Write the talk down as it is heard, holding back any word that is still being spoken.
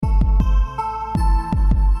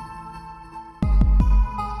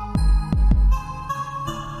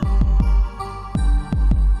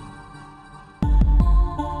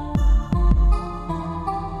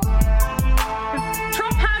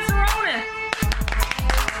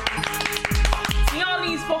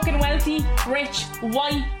rich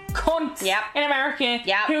white cunts in America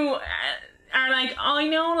who are like, I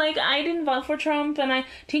know, like, I didn't vote for Trump and I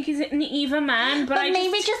think he's an evil man, but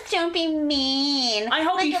maybe just don't be mean. I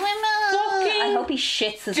hope he I hope he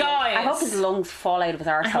shits his lungs. I hope his lungs fall out of his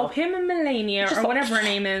arsehole. I hope him and Melania, or whatever her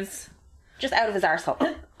name is, just out of his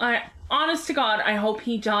arsehole. Honest to God, I hope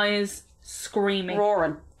he dies screaming.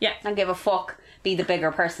 Roaring. Yeah. And give a fuck. Be the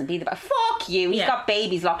bigger person. Fuck you. He's got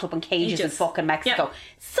babies locked up in cages in fucking Mexico.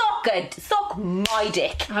 Yeah. Suck my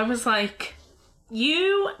dick. I was like...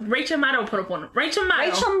 Rachel Maddow put up one. Rachel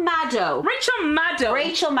Maddow.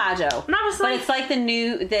 And I was like... But it's like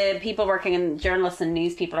the people working in journalists and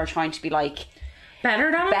news people are trying to be like...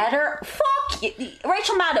 Better than him? Better? Fuck you.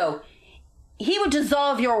 Rachel Maddow. He would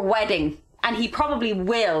dissolve your wedding, and he probably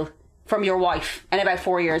will, from your wife in about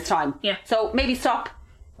 4 years' time. Yeah. So maybe stop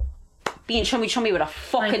being chummy with a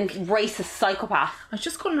fucking racist psychopath. I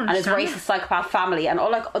just couldn't understand. And his racist psychopath family, and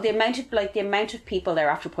the amount of people they're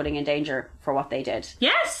after putting in danger for what they did.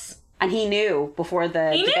 Yes. And he knew before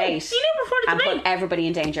the debate. He knew before the debate. And put everybody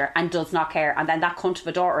in danger and does not care. And then that cunt of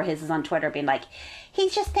a daughter of his is on Twitter being like,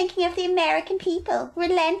 he's just thinking of the American people.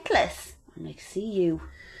 Relentless. I'm like, see you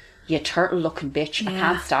turtle looking bitch. I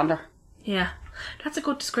can't stand her. Yeah. That's a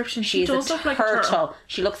good description. She does look like a turtle.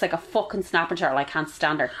 She looks like a fucking snapping turtle. I can't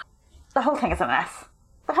stand her. The whole thing is a mess.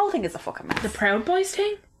 The whole thing is a fucking mess. The Proud Boys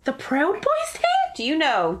thing? Do you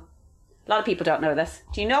know... A lot of people don't know this.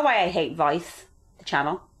 Do you know why I hate Vice, the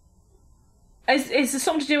channel? Is this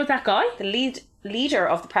something to do with that guy? The leader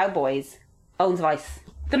of the Proud Boys owns Vice.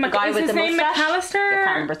 The guy with the mustache? McAllister? I can't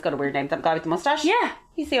remember. It's got a weird name. The guy with the mustache? Yeah.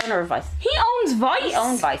 He's the owner of Vice. He owns Vice? He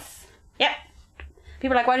owns Vice. Yep.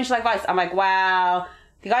 People are like, why don't you like Vice? I'm like, wow.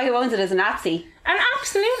 The guy who owns it is a Nazi. An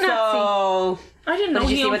absolute Nazi. So... I didn't know. Did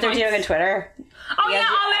you see what they're doing on Twitter? Oh yeah,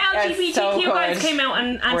 all the LGBTQ guys came out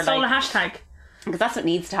and stole a hashtag. Because that's what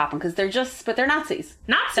needs to happen. Because they're Nazis.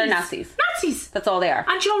 They're Nazis. That's all they are.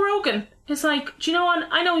 And Joe Rogan is like, do you know what?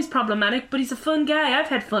 I know he's problematic, but he's a fun guy. I've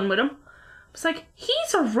had fun with him. It's like,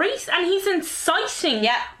 he's a race and he's inciting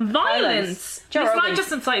violence. Joe He's Rogan. not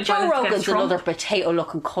just inciting Joe violence Rogan's against Trump. another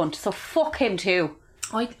potato-looking cunt. So fuck him too.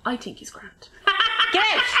 I think he's grand. Get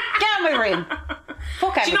out! Get out of my room!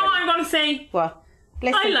 Fuck everybody. Do you know what I'm going to say? What?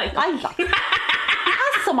 Listen, I like him. He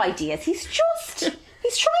has some ideas. He's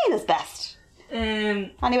trying his best.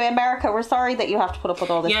 Anyway, America, we're sorry that you have to put up with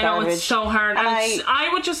all this garbage. No, it's so hard. And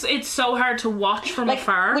it's so hard to watch from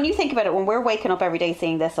afar. When you think about it, when we're waking up every day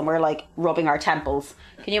seeing this and we're like rubbing our temples,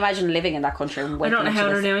 can you imagine living in that country and waking up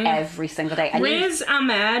to this every single day? And Riz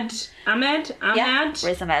Ahmed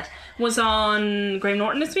Riz Ahmed was on Graham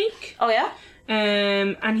Norton this week. Oh yeah?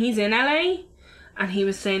 And he's in LA, and he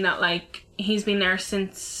was saying that like he's been there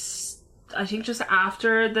since I think just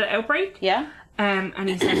after the outbreak. Yeah. And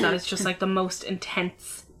he says that it's just like the most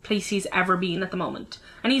intense place he's ever been at the moment.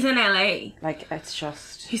 And he's in LA. Like, it's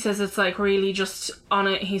just... He says it's like really just on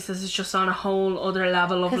it. He says it's just on a whole other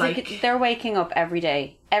level of like... They're waking up every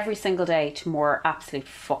day, every single day to more absolute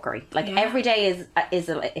fuckery. Like, every day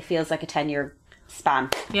it feels like a 10-year span.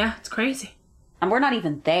 Yeah, it's crazy. And we're not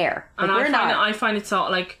even there. Like, and I find it so,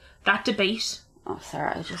 like, that debate... Oh,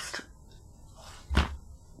 Sarah,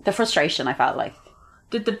 the frustration I felt like.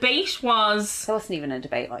 The debate was... It wasn't even a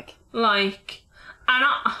debate, like... And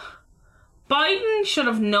Biden should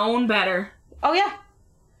have known better. Oh, yeah.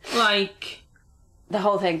 Like... The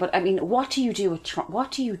whole thing. But, I mean, what do you do with Trump?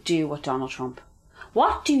 What do you do with Donald Trump?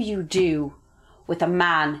 What do you do with a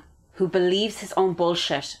man who believes his own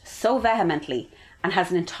bullshit so vehemently and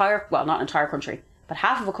has an entire... Well, not an entire country, but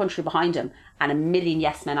half of a country behind him and a million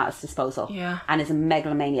yes men at his disposal. Yeah. And is a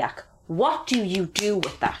megalomaniac. What do you do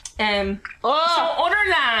with that? So other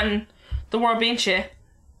than the world being shit,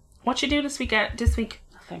 what you do this week?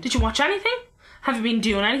 Nothing. Did you watch anything? Have you been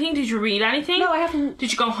doing anything? Did you read anything? No, I haven't.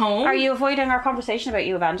 Did you go home? Are you avoiding our conversation about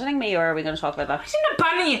you abandoning me, or are we going to talk about that? I didn't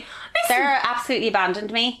abandon you. Listen. Sarah absolutely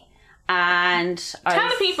abandoned me, and tell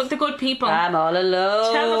the people, the good people. I'm all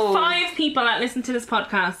alone. Tell the 5 people that listen to this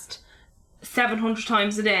podcast 700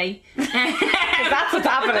 times a day. That's what's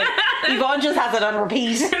happening. Yvonne just has it on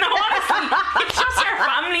repeat. No, honestly, it's just your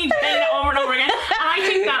family playing it over and over again. And I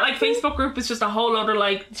think that like Facebook group is just a whole other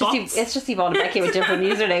like bots. It's just Yvonne and Becky with different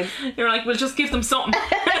usernames. You're like, we'll just give them something.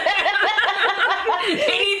 They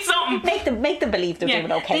need something. Make them believe they're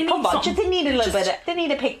doing okay. Come on, they need a little bit. They need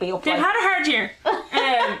to pick me up. They've had a hard year.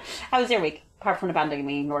 How was your week? Apart from abandoning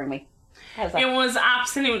me, ignoring me. It was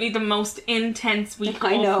absolutely the most intense week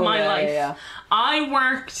of my life. Yeah. I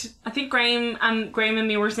worked, I think Graham and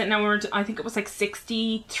me were sitting there, I think it was like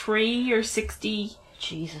 63 or 60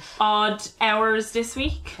 odd hours this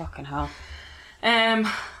week. Fucking hell.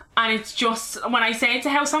 And it's just, when I say it's a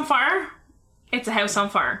house on fire, it's a house on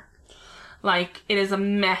fire. Like, it is a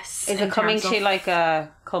mess. Is it coming to like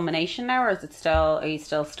a culmination now, or is it still, are you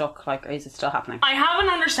still stuck, like, or is it still happening? I haven't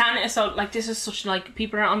understand it, so like this is such like,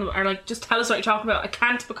 people are like, just tell us what you're talking about. I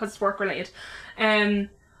can't because it's work related.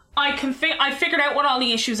 I figured out what all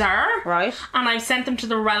the issues are, right? And I've sent them to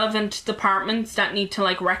the relevant departments that need to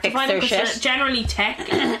like rectify them, because they're generally tech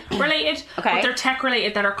related. Okay. But they're tech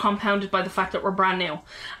related that are compounded by the fact that we're brand new,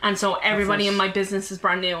 and so everybody in my business is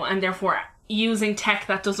brand new, and therefore using tech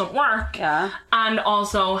that doesn't work, and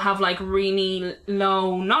also have like really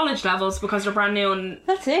low knowledge levels because they're brand new, and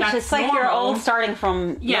that's it. It's like normal. You're all starting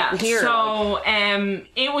from here. So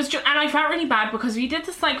it was just, and I felt really bad because we did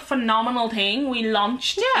this like phenomenal thing. We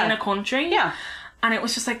launched in a country, and it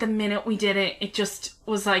was just like the minute we did it, it just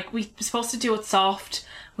was like, we were supposed to do it soft.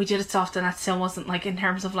 We did it soft, and that still wasn't like, in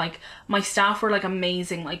terms of like, my staff were like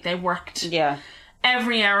amazing. Like they worked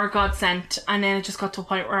every hour God sent, and then it just got to a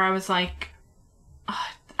point where I was like.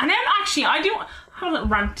 And then actually, I have a little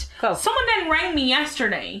rant. Go. Someone then rang me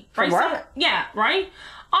yesterday. From work? Yeah, right?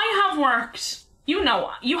 I have worked, you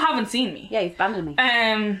know, you haven't seen me. Yeah, you've abandoned me.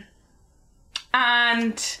 And...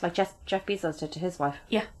 like Jeff Bezos did to his wife.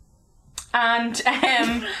 Yeah. And,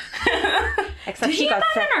 except she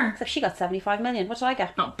got 75 million. What did I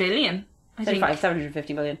get? Not billion.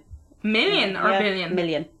 750 million. Million or billion?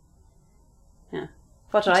 Million. Yeah.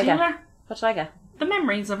 What did I get? What did I get? The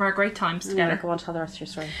memories of our great times together. Go on, tell the rest of your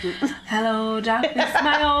story. Hello, darkness,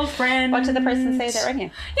 my old friend. What did the person say that rang you?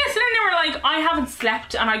 Yeah, so then they were like, I haven't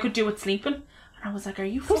slept and I could do it sleeping. And I was like, are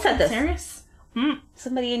you fucking serious?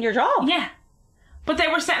 Somebody in your job? Yeah. But they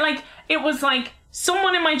were saying, like, it was like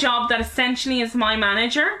someone in my job that essentially is my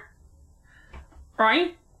manager,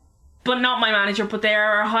 right? But not my manager, but they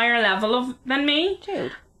are a higher level than me.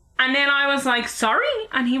 Dude. And then I was like, sorry?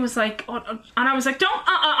 And he was like, oh, and I was like, don't,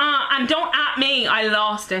 and don't at me. I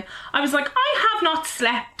lost it. I was like, I have not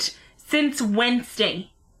slept since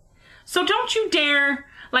Wednesday. So don't you dare,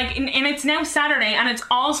 like, and it's now Saturday, and it's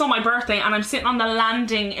also my birthday, and I'm sitting on the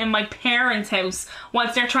landing in my parents' house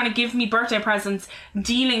whilst they're trying to give me birthday presents,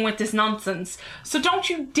 dealing with this nonsense. So don't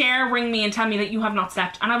you dare ring me and tell me that you have not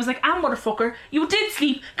slept. And I was like, motherfucker, you did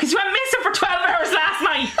sleep, because you went missing for 12 hours last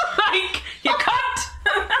night. Like, you cunt.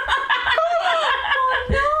 Oh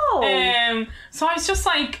no. So I was just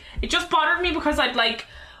like, it just bothered me because I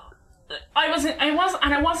wasn't like,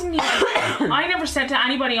 I never said to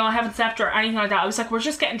anybody, oh, I haven't slept or anything like that. I was like, we're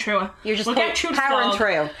just getting through it. You're just get through powering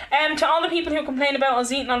through. To all the people who complain about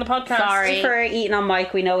us eating on the podcast. Sorry for eating on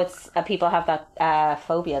mic. We know it's people have that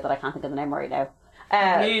phobia that I can't think of the name right now.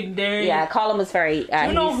 Yeah, Colin was very.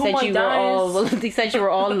 He said you were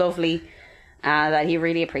all lovely. That he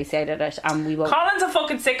really appreciated it, and we won't. Colin's a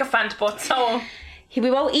fucking sycophant, but so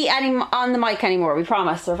we won't eat any on the mic anymore. We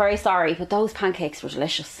promise. We're very sorry, but those pancakes were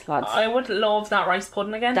delicious, lads. I would love that rice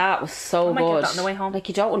pudding again. That was so good. Get that on the way home. Like,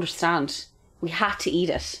 you don't understand. We had to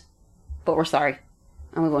eat it, but we're sorry,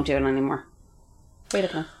 and we won't do it anymore. Wait a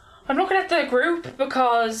minute. I'm looking at the group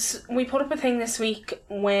because we put up a thing this week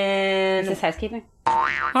when. Is this housekeeping?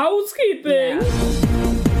 Housekeeping.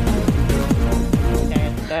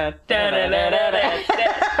 Yeah. It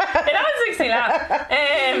always makes me laugh.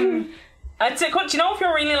 I'd say, do you know if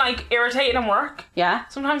you're really like irritated in work? Yeah.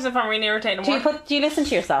 Sometimes if I'm really irritated in work. Do you listen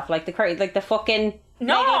to yourself like the fucking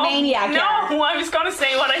maniac? No, I was gonna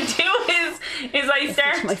say what I do is I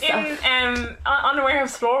start in on the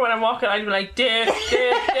warehouse floor when I'm walking. I'd be like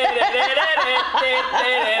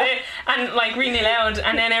and like really loud,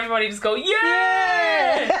 and then everybody just go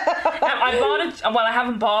yeah. I bought it. Well, I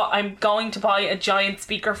haven't bought. I'm going to buy a giant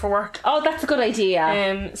speaker for work. Oh, that's a good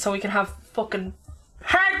idea. So we can have fucking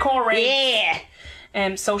hardcore raves.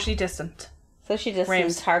 Yeah. Socially distant. Socially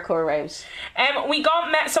distant hardcore raves. We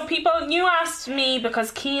got so people. You asked me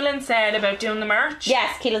because Keelan said about doing the merch.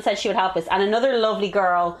 Yes, Keelan said she would help us, and another lovely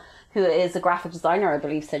girl who is a graphic designer, I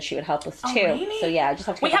believe, said she would help us too. Oh, really? So yeah, I just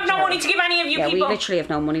have to. We have no money to give any of you people. Yeah, we literally have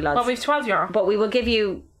no money, lads. Well, we've €12, but we will give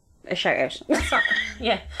you a shout out.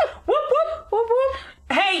 Yeah. Whoop whoop whoop whoop.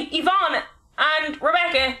 Hey, Yvonne and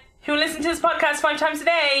Rebecca, who listen to this podcast 5 times a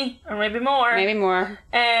day, or maybe more. Maybe more.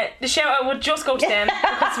 The shout out would just go to them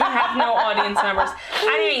because we have no audience members.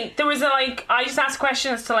 Anyway, there was I just asked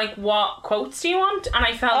questions to like, what quotes do you want? And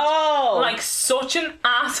I felt like such an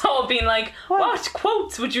asshole being like, what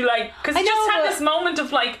quotes would you like? Because I just had this moment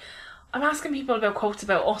of like, I'm asking people about quotes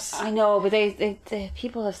about us. I know, but the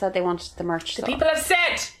people have said they want the merch. People have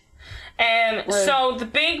said. So the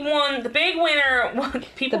big winner.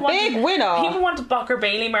 People want the Bucker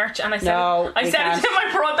Bailey merch, and I said, it to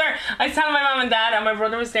my brother. I said to my mum and dad, and my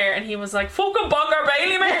brother was there, and he was like, "Fucking Bucker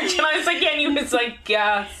Bailey merch," and I was like, "Yeah, you was like,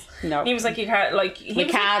 gas. No. He was like, you can't, like... We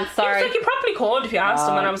can't, sorry. He was like, you probably could if you asked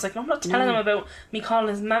him. And I was like, no, I'm not telling him about me calling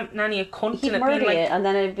his nanny a cunt. He'd and it murder being like... you, and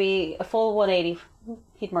then it'd be a full 180.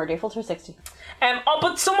 He'd murder you, full 360.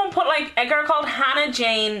 But someone put, like, a girl called Hannah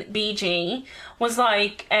Jane BG was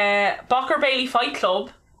like, Bocker Bailey Fight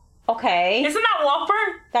Club. Okay. Isn't that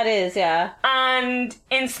Whopper? That is, yeah. And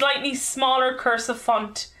in slightly smaller cursive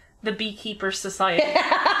font, the Beekeepers Society.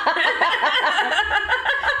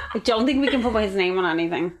 I don't think we can put his name on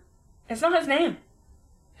anything. It's not his name.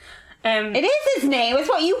 It is his name. It's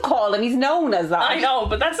what you call him. He's known as that. I know,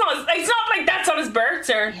 but that's not. It's not like that's on his birth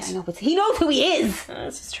cert. Yeah, I know, but he knows who he is.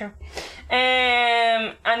 This is true.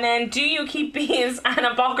 And then, do you keep bees and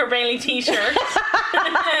a Bocker Bailey t-shirt?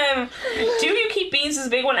 Do you keep bees was a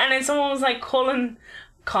big one. And then someone was like, Colin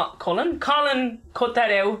cut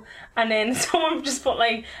that out. And then someone just put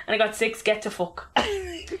like, and I got 6, get to fuck.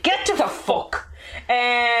 Get to the fuck.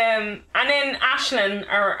 And then Ashlyn,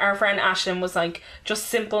 our friend Ashlyn, was like, just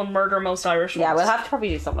simple murder most Irish ones. Yeah, we'll have to probably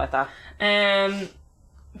do something like that.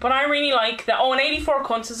 But I really like that. Oh, and 84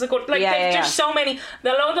 cunts is a good... Like, there's so many. A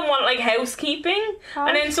lot of them want, like, housekeeping.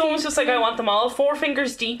 And then someone was just like, I want them all. 4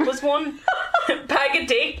 fingers deep was one. Bag o'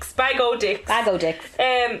 dicks.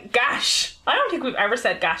 Gash. I don't think we've ever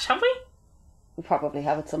said gash, have we? We probably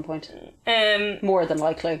have at some point. More than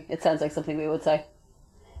likely. It sounds like something we would say.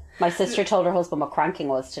 My sister told her husband what cranking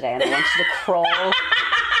was today, and I wanted to crawl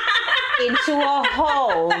into a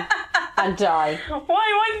hole and die.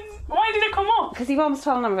 Why did it come up? Because he was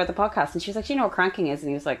telling him about the podcast, and she was like, do you know what cranking is? And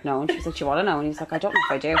he was like, no. And she was like, do you want to know? And he was like, I don't know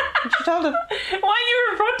if I do. And she told him. Why you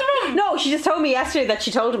were in front of him? No, she just told me yesterday that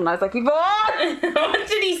she told him, and I was like, what? What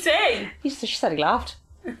did he say? She said he laughed.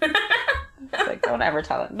 It's like, don't ever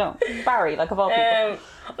tell it. No, Barry, like of all people.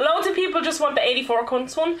 Loads of people just want the 84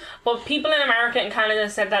 cunts one, but people in America and Canada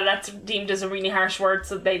said that that's deemed as a really harsh word,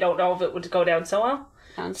 so they don't know if it would go down so well.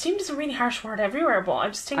 It's deemed as a really harsh word everywhere, but I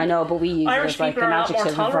just think... I know, but we use Irish it as like people an are a lot more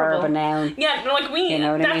adjective, a tolerable. verb, a noun. Yeah, like we... You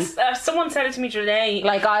know what I mean? Someone said it to me today.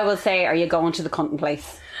 Like I will say, are you going to the cunting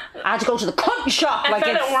place? I had to go to the cunt shop. A like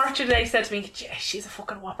fella at work today said to me, she's a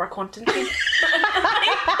fucking whopper cunt, isn't she? Yeah,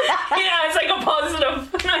 it's like a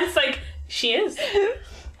positive. And I was like, she is.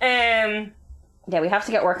 Yeah, we have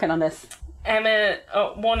to get working on this. Emma,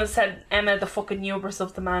 one has said, Emma, the fucking hubris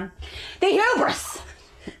of the man. The hubris!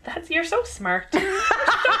 You're so smart. You're so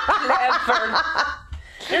clever.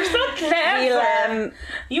 You're so clever.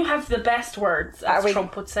 You have the best words, as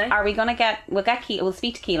Trump would say. Are we going to we'll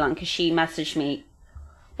speak to Keelan, because she messaged me.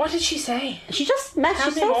 What did she say? She just messaged,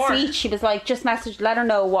 she's so sweet. She was like, just let her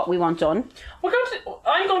know what we want done. I'm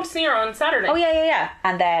going to see her on Saturday. Oh, yeah.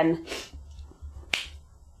 And then...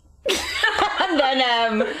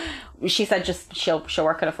 she said just she'll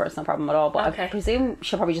work on it for us, no problem at all, but okay. I presume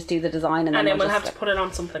she'll probably just do the design and then we'll have to put it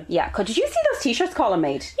on something. Yeah, did you see those t-shirts Colin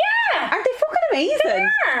made? Yeah, aren't they fucking amazing? They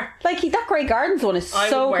are. Like that Grey Gardens one is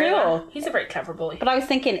so cool. That. He's a very clever boy. But I was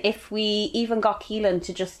thinking if we even got Keelan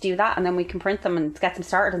to just do that and then we can print them and get them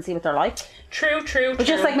started and see what they're like. True. But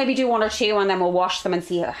just like maybe do 1 or 2 and then we'll wash them and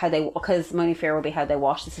see how they, because my only fear will be how they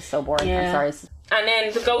wash. This is so boring. Yeah. I'm sorry. And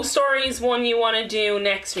then the ghost stories one you want to do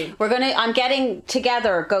next week. I'm getting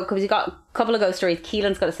together, because we got a couple of ghost stories.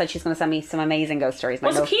 Keelan's said she's going to send me some amazing ghost stories.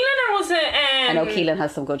 Was it Keelan or was it... I know Keelan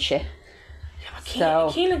has some good shit. Yeah, but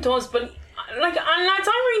Keelan does, but like, lads,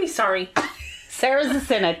 I'm really sorry. Sarah's a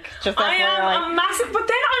cynic. Just I am a massive... But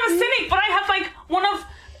then I'm a cynic, but I have like one of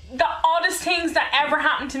the oddest things that ever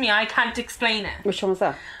happened to me. I can't explain it. Which one was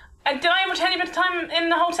that? Did I ever tell you about the time in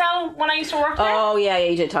the hotel when I used to work there? Oh, yeah,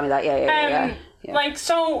 you did tell me that. Yeah. Like,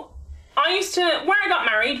 so, I used to, where I got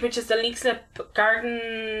married, which is the Leixlip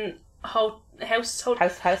Garden House.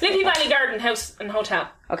 Liffey Valley Garden House and Hotel.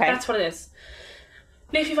 Okay. That's what it is.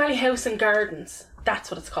 Liffey Valley House and Gardens. That's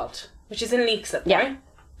what it's called. Which is in Leixlip, right?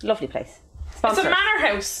 Lovely place. Sponsor. It's a manor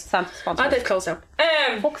house. Sponsor. Oh, they've closed up.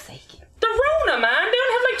 Fuck's sake. The Rona, man. They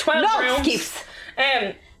only have like 12 rooms. Excuse.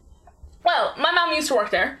 Well, my mum used to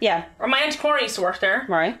work there. Yeah. Or my Aunt Cora used to work there.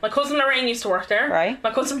 Right. My cousin Lorraine used to work there. Right.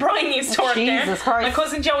 My cousin Brian used to work there. Jesus Christ. My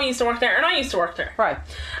cousin Joey used to work there. And I used to work there. Right.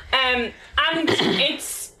 And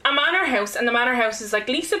it's a manor house. And the manor house is like...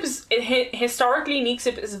 Leixlip is... Historically,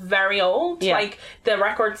 Leixlip is very old. Yeah. Like, the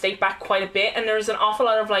records date back quite a bit. And there's an awful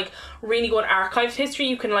lot of, like, really good archived history.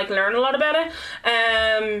 You can, like, learn a lot about it.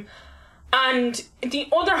 And the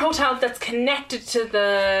other hotel that's connected to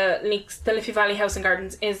the Liffey Valley House and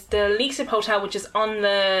Gardens is the Leixlip Hotel, which is on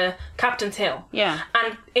the Captain's Hill. Yeah.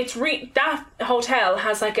 And it's that hotel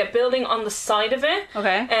has like a building on the side of it.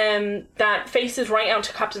 Okay. That faces right out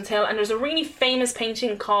to Captain's Hill, and there's a really famous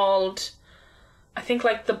painting called I think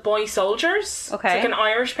like the Boy Soldiers. Okay. It's like an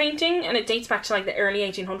Irish painting, and it dates back to like the early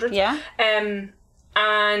 1800s. Yeah.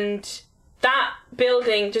 And that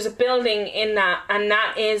building, there's a building in that, and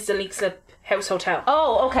that is the Leixlip House Hotel.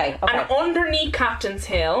 Oh, okay. And underneath Captain's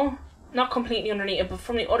Hill, not completely underneath it, but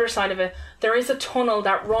from the other side of it, there is a tunnel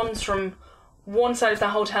that runs from one side of the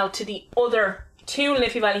hotel to the other, to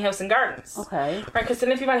Liffey Valley House and Gardens. Okay. Right, because the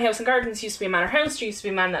Liffey Valley House and Gardens used to be a manor house, there used to be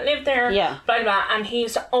a man that lived there, Yeah. blah, blah, blah, and he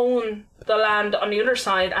used to own the land on the other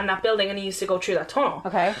side and that building, and he used to go through that tunnel.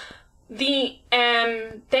 Okay. They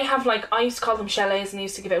have like, I used to call them chalets, and they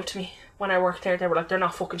used to give out to me when I worked there. They were like, they're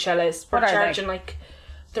not fucking chalets. We're What are they? charging like,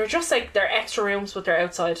 they're just like, they're extra rooms, but they're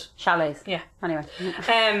outside. Chalets. Yeah. Anyway.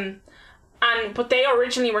 But they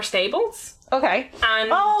originally were stables. Okay. And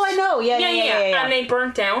Oh, I know. Yeah. And they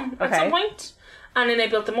burnt down at some point, and then they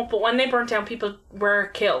built them up. But when they burnt down, people were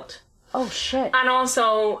killed. Oh, shit. And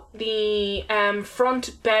also the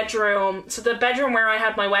front bedroom. So the bedroom where I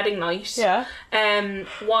had my wedding night. Yeah.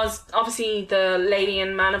 Was obviously the lady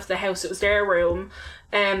and man of the house. It was their room,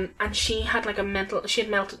 and she had like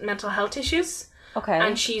mental health issues. Okay.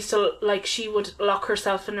 And she used to like, she would lock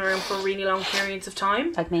herself in the room for really long periods of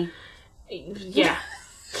time. Like me. Yeah.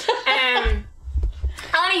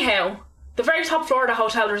 Anyhow, the very top floor of the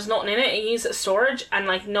hotel, there's nothing in it. It uses storage, and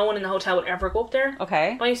like no one in the hotel would ever go up there.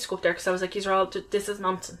 Okay. I used to go up there because I was like, these are all, this is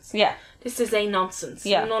nonsense. Yeah. This is a nonsense.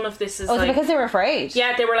 Yeah. None of this is Oh, is like... it because they were afraid?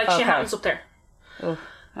 Yeah, they were like, Okay. shit happens up there. Oh,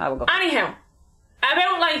 I will go. Anyhow,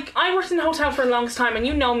 about like, I worked in the hotel for the longest time, and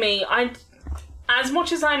you know me, as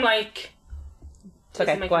much as I'm like...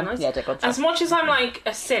 Okay, go on. Noise? Yeah, go on. As much as I'm like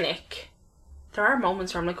a cynic, there are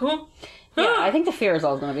moments where I'm like, huh? Yeah, I think the fear is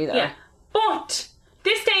always going to be there. Yeah. But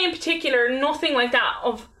this day in particular, nothing like that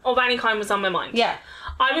of any kind was on my mind. Yeah.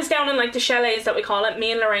 I was down in like the chalets that we call it.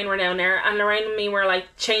 Me and Lorraine were down there, and Lorraine and me were like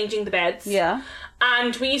changing the beds. Yeah.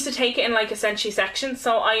 And we used to take it in like essentially sections.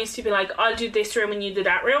 So I used to be like, I'll do this room and you do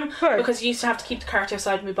that room. Right. Because you used to have to keep the cart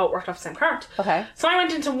outside, and we both worked off the same cart. Okay. So I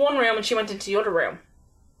went into one room and she went into the other room.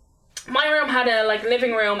 My room had a like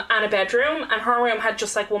living room and a bedroom, and her room had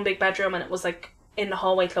just like one big bedroom, and it was like in the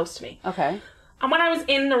hallway close to me. Okay. And when I was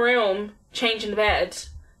in the room changing the bed,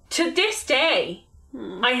 to this day,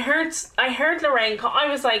 I heard Lorraine call. I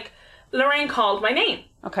was like, Lorraine called my name.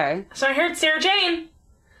 Okay. So I heard Sarah Jane.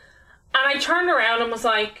 And I turned around and was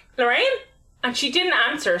like, Lorraine? And she didn't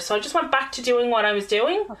answer, so I just went back to doing what I was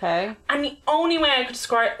doing. Okay. And the only way I could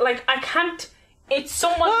describe, like, I can't, it's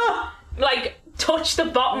someone, like, touch the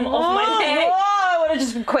bottom of my head. I would have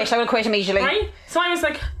just quit. I would have quit immediately. Right? So I was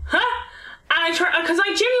like, huh? And I turned, because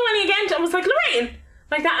I genuinely again, I was like, Lorraine!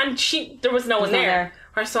 Like that, and there was no one there.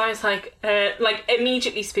 Right, so I was like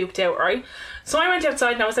immediately spooked out, right? So I went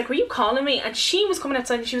outside and I was like, were you calling me? And she was coming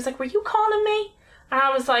outside and she was like, were you calling me? And I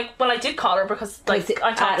was like, well, I did call her because like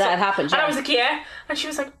I thought that happened. And I was like, yeah. And she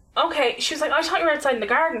was like, okay. She was like, I thought you were outside in the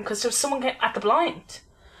garden because there was someone at the blind.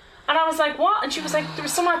 And I was like, what? And she was like, there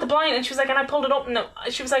was someone at the blind. And she was like, and I pulled it up, and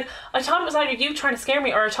she was like, I thought it was either you trying to scare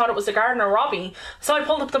me or I thought it was the gardener, Robbie. So I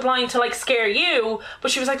pulled up the blind to like scare you,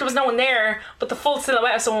 but she was like, there was no one there, but the full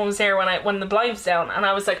silhouette of someone was there when the blind was down. And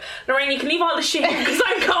I was like, Lorraine, you can leave all the shit because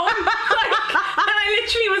I'm going. And I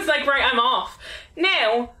literally was like, right, I'm off.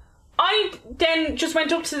 Now, I then just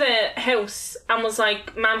went up to the house and was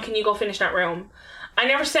like, Ma'am, can you go finish that room? I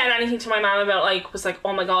never said anything to my mum about was like,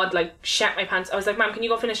 oh my god, like shat my pants. I was like, Mum, can you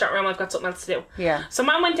go finish that room? I've got something else to do. Yeah. So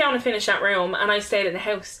Mum went down and finished that room, and I stayed in the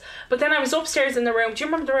house. But then I was upstairs in the room. Do you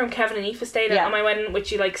remember the room Kevin and Aoife stayed in on my wedding, which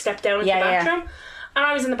you like stepped down into the bathroom? And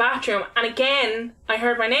I was in the bathroom, and again I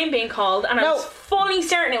heard my name being called, and I was fully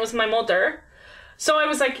certain it was my mother. So I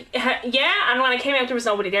was like, yeah, and when I came out there was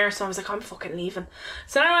nobody there, so I was like, I'm fucking leaving.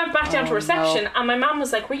 So then I went back down to reception, and my mum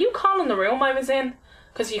was like, were you calling the room I was in?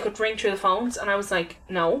 Because you could ring through the phones. And I was like,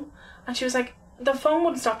 no. And she was like, the phone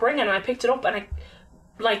wouldn't stop ringing. And I picked it up, and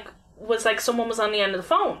I was like, someone was on the end of the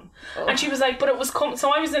phone. And she was like, but it was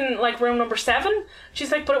so I was in like room number 7.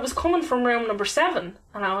 She's like, but it was coming from room number 7.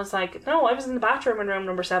 And I was like, no, I was in the bathroom in room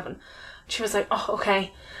number 7. She was like, oh,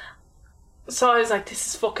 okay. So I was like, this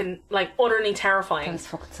is fucking like utterly terrifying. That was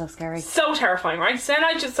fucking so scary. So terrifying, right? So then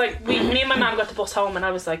I just like, me and my mum got the bus home, and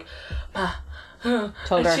I was like,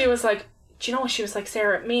 Told her. She was like, do you know what? She was like,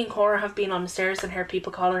 Sarah, me and Cora have been on the stairs and heard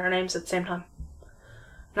people calling her names at the same time.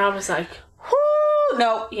 And I was like, whoo,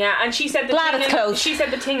 no. Yeah, and she said she said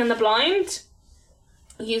the thing in the blind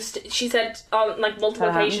she said on like multiple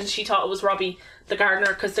occasions she thought it was Robbie the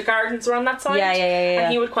gardener, because the gardens were on that side. Yeah.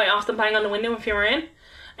 And he would quite often bang on the window if you were in.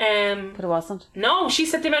 But it wasn't. No, she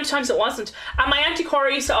said the amount of times it wasn't. And my auntie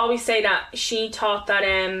Cora used to always say that she thought that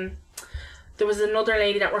there was another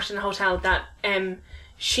lady that worked in a hotel that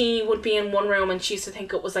she would be in one room and she used to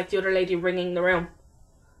think it was like the other lady ringing the room.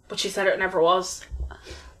 But she said it never was.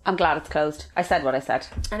 I'm glad it's closed. I said what I said.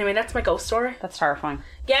 Anyway, that's my ghost story. That's terrifying.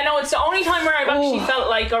 Yeah, no, it's the only time where I've actually felt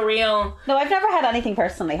like a real... No, I've never had anything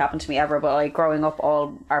personally happen to me ever, but like growing up,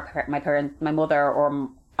 all my parents, my mother or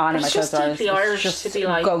Annie, my just cousins, deeply Irish just to be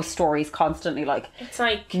like... ghost stories constantly, like... It's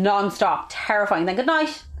like... Non-stop, terrifying. Then good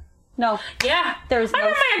night. No. Yeah. There's I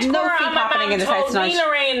remember no my sleep and my happening mum in this house told me, tonight.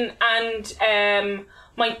 Lorraine, and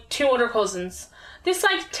my 2 other cousins, this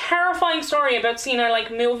like terrifying story about seeing a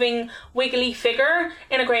like moving wiggly figure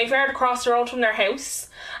in a graveyard across the road from their house.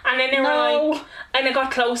 And then they were like, and it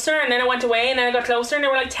got closer, and then it went away, and then it got closer, and they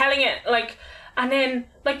were like telling it like, and then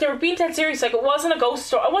like they were being dead serious, like it wasn't a ghost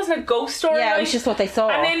story. It wasn't a ghost story. Yeah, like, it was just what they saw.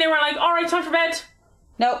 And then they were like, all right, time for bed.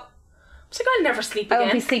 No. I was like, I'll never sleep I again.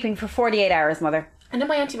 won't be sleeping for 48 hours, mother. And then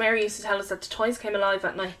my Auntie Mary used to tell us that the toys came alive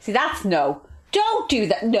at night. See, that's no. Don't do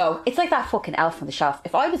that. No. It's like that fucking Elf on the Shelf.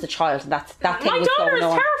 If I was a child and that thing My was going daughter is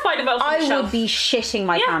on, terrified of Elf on the I Shelf. would be shitting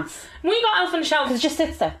my pants. We got Elf on the Shelf. Because it just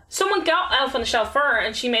sits there. Someone got Elf on the Shelf for her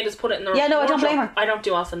and she made us put it in the Yeah, no, I don't wardrobe. blame her. I don't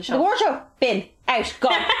do Elf on the The Shelf. wardrobe. Bin. Out.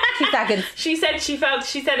 Gone. 2 seconds. She said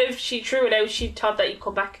if she threw it out, she thought that you'd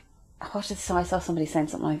come back. I saw somebody saying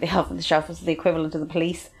something like the Elf on the Shelf was the equivalent of the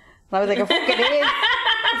police. And I was like, oh, fucking it is.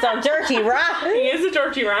 It's a dirty rat. He is a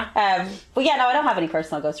dirty rat. But yeah, no, I don't have any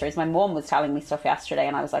personal ghost stories. My mum was telling me stuff yesterday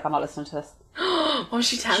and I was like, I'm not listening to this. What was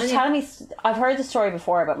she telling She's you? telling me, I've heard the story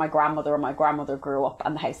before about my grandmother, and my grandmother grew up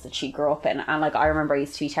and the house that she grew up in. And like, I remember I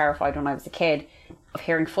used to be terrified when I was a kid of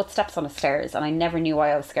hearing footsteps on the stairs, and I never knew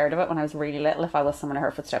why I was scared of it when I was really little, if I was someone who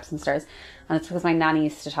heard footsteps on the stairs. And it's because my nanny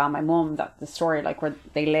used to tell my mum that the story, like where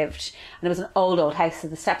they lived, and it was an old house, so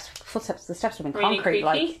the steps would have been Really concrete,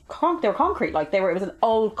 creaky? like they were concrete, like it was an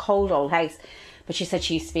old, cold old house. But she said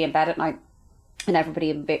she used to be in bed at night and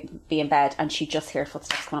everybody would be in bed and she'd just hear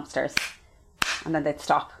footsteps coming upstairs and then they'd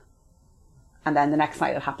stop. And then the next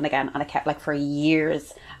night it would happen again, and it kept like for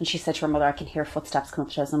years. And she said to her mother, I can hear footsteps come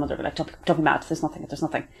upstairs. And the mother would be like, don't be mad, there's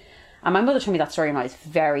nothing. And my mother told me that story when I was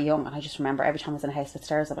very young, and I just remember every time I was in a house with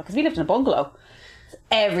stairs, because we lived in a bungalow. So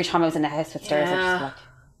every time I was in a house with stairs, I was just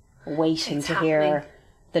like waiting to hear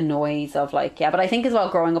the noise of like, yeah. But I think as well,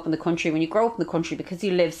 growing up in the country, when you grow up in the country, because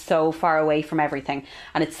you live so far away from everything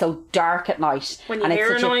and it's so dark at night, When you and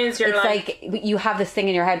hear a noise, you're like you have this thing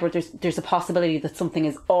in your head where there's a possibility that something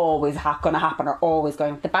is always going to happen, or always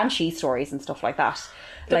going. The banshee stories and stuff like that.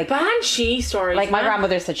 The banshee stories. Like my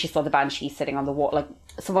grandmother said she saw the banshee sitting on the wall. Like,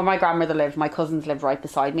 so where my grandmother lived, my cousins lived right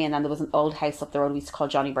beside me, and then there was an old house up the road we used to call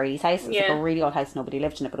Johnny Brady's house. It was like a really old house, nobody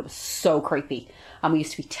lived in it, but it was so creepy. And we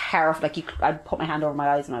used to be terrified. Like, I'd put my hand over my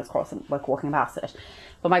eyes when I was crossing, like walking past it.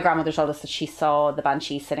 But my grandmother told us that she saw the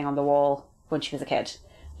banshee sitting on the wall when she was a kid.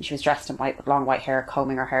 And she was dressed in white with long white hair,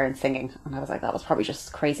 combing her hair and singing. And I was like, that was probably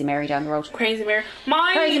just Crazy Mary down the road. Crazy Mary.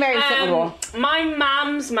 Crazy Mary was sitting on the wall. My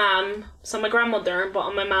mum's mum, so my grandmother, but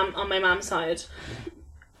on my mum's side,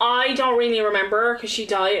 I don't really remember her because she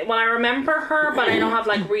died. Well, I remember her, but I don't have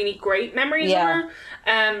like really great memories of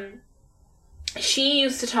her. She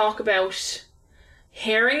used to talk about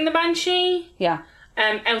hearing the banshee. Yeah.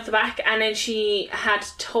 Out the back, and then she had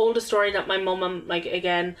told a story that my mum and my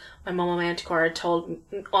mum and my auntie Cora had told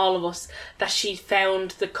all of us, that she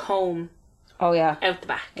found the comb. Oh yeah. Out the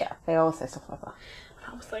back. Yeah, they always say stuff like that.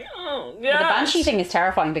 I was like, oh yeah. The banshee thing is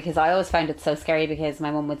terrifying because I always found it so scary because my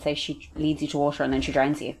mum would say she leads you to water and then she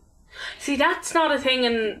drowns you. See, that's not a thing,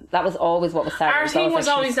 and that was always what was said. our thing was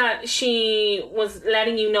always that she was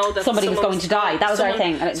letting you know that somebody was going to die. That was our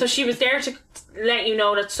thing. So she was there to let you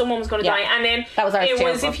know that someone was going to die, and then that was it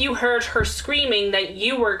was if you heard her screaming that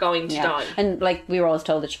you were going to die. And like we were always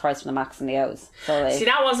told that she cries from the Macs and the O's. So see,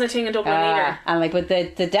 that wasn't a thing in Dublin either. And like, but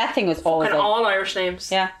the death thing was always and like, all Irish names.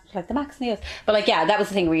 Yeah, like the Macs and the O's. But like, yeah, that was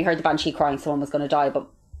the thing where you heard the banshee crying, someone was going to die. But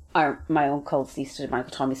my uncles used to, my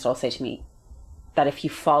Uncle Tom used to always say to me that if you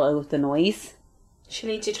follow the noise, she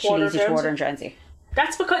leads you to water and drowns you.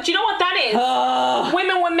 That's because, do you know what that is?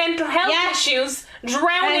 Women with mental health issues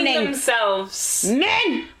drowning themselves.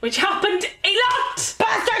 Men! Which happened a lot!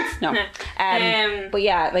 Bastards! No. But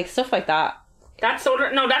yeah, like stuff like that. That's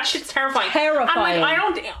that shit's terrifying. Terrifying. And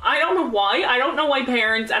like, I don't know why. I don't know why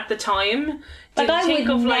parents at the time like, I think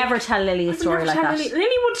would of never tell Lily a story like that.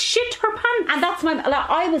 Lily would shit her pants. And that's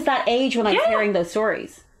I was that age when I was hearing those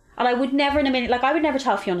stories. And I would never in a minute, like I would never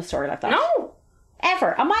tell Fiona a story like that. No.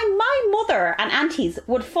 Ever. And my mother and aunties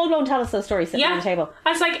would full blown tell us those stories sitting on the table.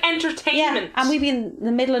 As like entertainment. Yeah. And we'd be in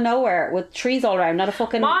the middle of nowhere with trees all around, not a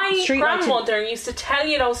fucking street. My grandmother used to tell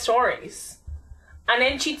you those stories. And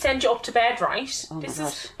then she'd send you up to bed, right? Oh this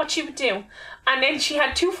is what she would do. And then she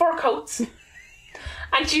had 2 fur coats.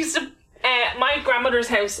 And she used to My grandmother's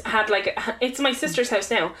house had like, it's my sister's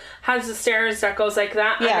house now, has the stairs that goes like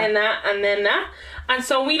that, Yeah. and then that, and then that. And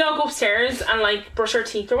so we'd all go upstairs and like brush our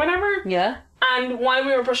teeth or whatever. Yeah. And while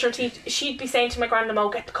we were brushing our teeth, she'd be saying to my grandma,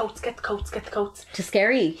 get the coats, get the coats, get the coats. To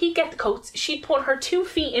scary. He'd get the coats. She'd put her 2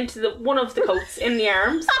 feet into one of the coats in the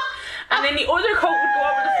arms. And then the other coat would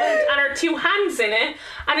go over the front and her 2 hands in it.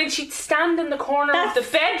 And then she'd stand in the corner of the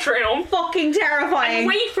bedroom. Fucking terrifying. And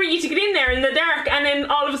wait for you to get in there in the dark and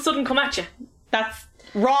then all of a sudden come at you. That's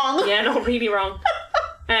wrong. Yeah, no, really wrong.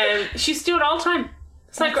 She used to do it all the time.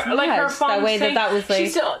 It's like her mad, fond that way thing. that was like... She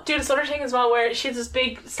used to do this other thing as well where she has this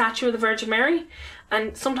big statue of the Virgin Mary.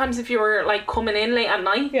 And sometimes if you were like coming in late at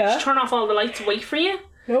night, she'd turn off all the lights and wait for you.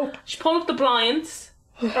 Nope. She'd pull up the blinds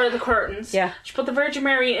or the curtains. Yeah. She'd put the Virgin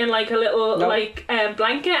Mary in like a little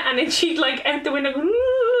blanket and then she'd like out the window go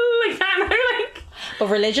like that. And I'm like... But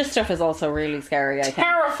religious stuff is also really scary, I think.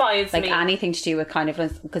 Terrifies like me. anything to do with kind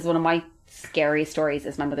of... Because one of my scariest stories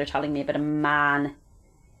is my mother telling me about a man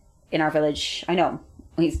in our village. I know,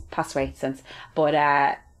 he's passed away since. But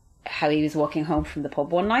how he was walking home from the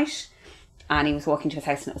pub one night and he was walking to his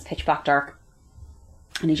house and it was pitch black dark.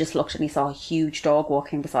 And he just looked and he saw a huge dog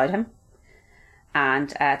walking beside him. And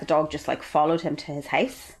the dog just like followed him to his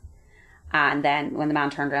house. And then when the man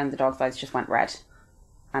turned around, the dog's eyes just went red.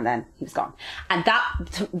 And then he was gone. And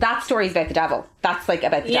that story is about the devil. That's like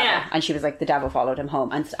about the devil. And she was like, the devil followed him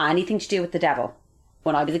home. And anything to do with the devil,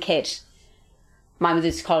 when I was a kid, my mother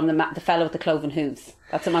used to call him the fellow with the cloven hooves.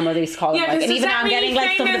 That's what my mother used to call him. Like, and even now I'm getting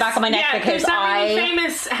like stuff in the back of my neck because there's that really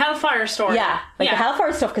famous Hellfire story. Yeah, like the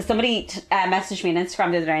Hellfire stuff, because somebody messaged me on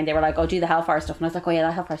Instagram the other day and they were like, oh, do the Hellfire stuff. And I was like, oh yeah,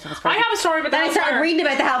 that Hellfire stuff is crazy. I have a story about the Hellfire. Then I started reading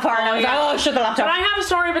about the Hellfire and I was like, oh, shut the laptop. But I have a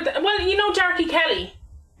story about well, you know Darky Kelly?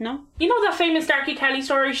 No. You know that famous Darky Kelly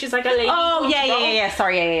story? She's like a lady. Oh, yeah.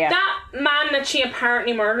 Sorry, yeah. That man that she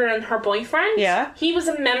apparently murdered and her boyfriend, he was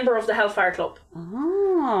a member of the Hellfire Club.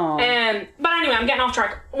 Oh. But anyway, I'm getting off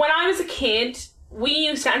track. When I was a kid, we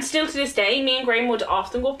used to, and still to this day, me and Graham would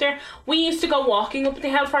often go up there. We used to go walking up at the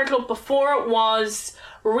Hellfire Club before it was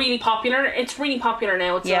really popular. It's really popular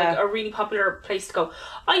now. It's like a really popular place to go.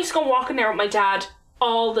 I used to go walking there with my dad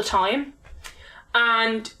all the time.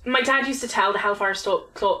 And my dad used to tell the Hellfire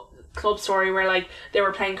Club story where like they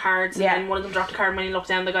were playing cards and then one of them dropped a card and when he looked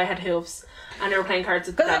down the guy had hooves and they were playing cards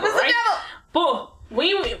with the devil, right? But we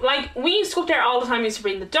used to go up there all the time. We used to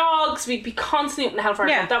bring the dogs. We'd be constantly up in the Hellfire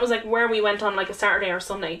Club. That was like where we went on like a Saturday or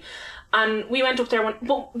Sunday. And we went up there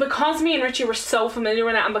but because me and Richie were so familiar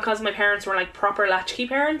with it and because my parents were like proper latchkey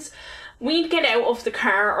parents, we'd get out of the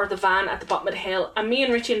car or the van at the bottom of the hill and me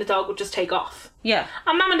and Richie and the dog would just take off. Yeah.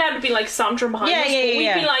 And Mum and Dad would be like sauntering behind us. But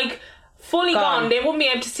we'd be like fully gone. They wouldn't be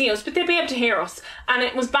able to see us, but they'd be able to hear us. And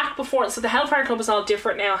it was back before, so the Hellfire Club is all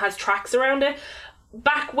different now. It has tracks around it.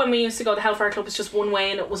 Back when we used to go, the Hellfire Club was just one way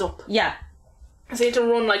and it was up. Yeah. So you had to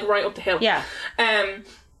run like right up the hill. Yeah.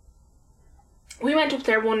 We went up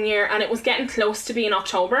there one year and it was getting close to being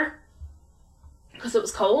October because it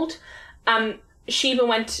was cold.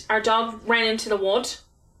 Sheba our dog ran into the wood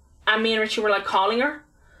and me and Richie were like calling her.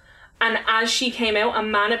 And as she came out, a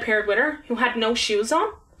man appeared with her who had no shoes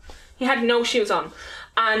on. He had no shoes on.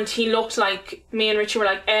 And he looked like, me and Richie were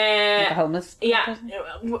like, like homeless? Yeah.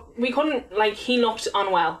 We couldn't, like, he looked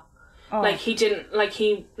unwell. Oh. Like, he didn't, like,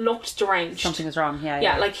 he looked deranged. Something was wrong,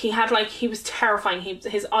 Yeah, like, he had, like, he was terrifying.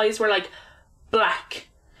 His eyes were, like, black.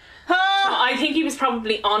 So I think he was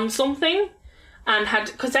probably on something. And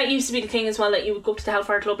because that used to be the thing as well, that you would go up to the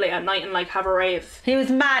Hellfire Club late at night and, like, have a rave. He was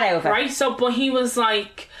mad over it. Right? So, but he was,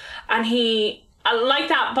 like... And he, like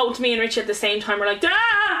that, both me and Richie at the same time were like,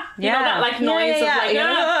 ah! You know, that like noise of like,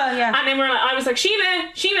 ah! And then I was like,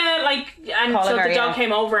 Sheba, like, and calling so the dog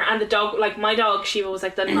came over and the dog, like my dog, Sheba was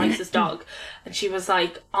like the nicest dog. And she was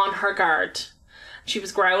like on her guard. She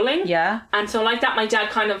was growling. Yeah. And so like that, my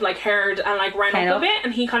dad kind of like heard and like ran up a bit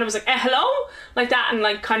and he kind of was like, hello? Like that and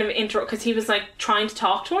like kind of because he was like trying to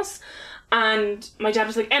talk to us. And my dad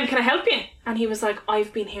was like, can I help you? And he was like,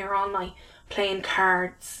 I've been here all night playing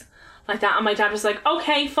cards. Like that, and my dad was like,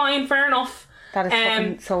 okay, fine, fair enough. That is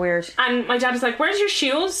fucking so weird. And my dad was like, where's your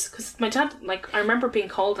shoes? Because my dad, like, I remember being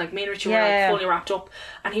cold, like, me and Richie were like fully wrapped up,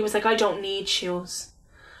 and he was like, I don't need shoes.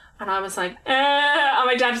 And I was like, and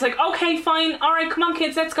my dad was like, okay, fine, alright, come on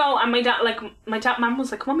kids, let's go. And my mum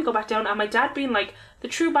was like, come on, we go back down. And my dad being like, the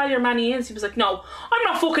true Ballier man he is, he was like, no, I'm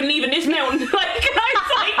not fucking leaving this mountain. Like, and I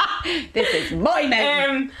was like, this is my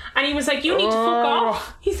mountain. And he was like, you need to fuck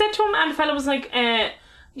off. He said to him, and the fella was like, I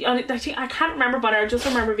can't remember, but I just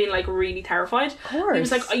remember being like really terrified. Of course. He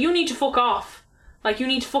was like, you need to fuck off. Like, you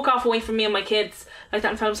need to fuck off away from me and my kids. Like that.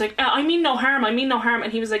 And the fella was like, I mean no harm.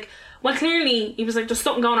 And he was like, well, clearly, he was like, there's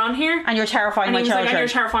something going on here. And you're terrifying And my he was like, children. and you're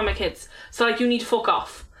terrifying my kids. So, like, you need to fuck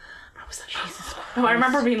off. And I was like, Jesus Christ. I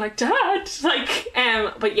remember being like, Dad. Like,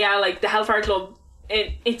 but yeah, like, the Hellfire Club,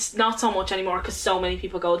 it's not so much anymore because so many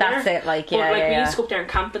people go there. That's it, like, But, yeah, like, we yeah. used to go up there and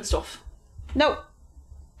camp and stuff. No.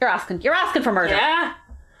 You're asking for murder. Yeah.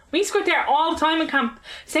 We used to go up there all the time and camp.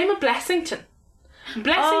 Same with Blessington.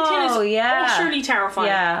 Blessington is utterly terrifying.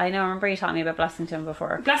 Yeah, I know. I remember you telling me about Blessington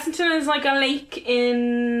before. Blessington is like a lake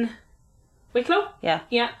in Wicklow. Yeah.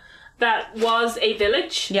 Yeah. That was a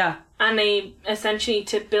village. Yeah. And they essentially,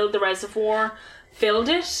 to build the reservoir, filled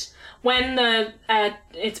it. When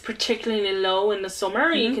it's particularly low in the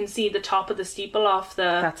summer, you can see the top of the steeple off the...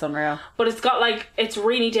 That's unreal. But it's got like, it's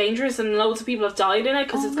really dangerous and loads of people have died in it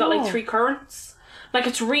because it's got like 3 currents. Like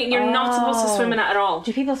it's you're not supposed to swim in it at all.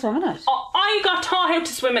 Do people swim in it? Oh, I got taught how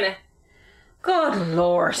to swim in it. Good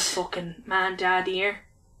Lord. Fucking man, dad here.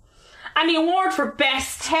 And the award for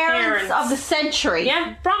best parents of the century.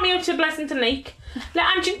 Yeah, brought me out to Blessington Lake.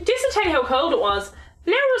 And this will tell you how cold it was.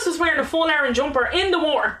 Lewis was wearing a full Aaron jumper in the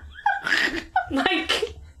water.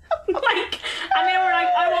 like, and they were like,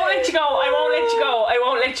 I won't let you go, I won't let you go, I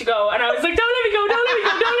won't let you go. And I was like, don't let me go, don't let me go,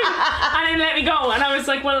 don't let me go. And then let me go. And I was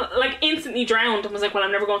like, well, like instantly drowned. And was like, well,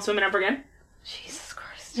 I'm never going swimming ever again. Jesus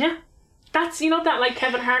Christ. Yeah. That's, you know, that like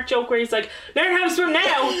Kevin Hart joke where he's like, learn how to swim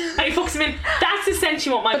now. And he fucks him in. That's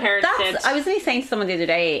essentially what my parents did. I was really saying to someone the other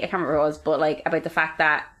day, I can't remember what it was, but like about the fact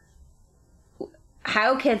that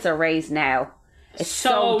how kids are raised now is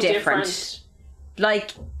so different.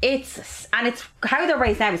 Like, it's how they're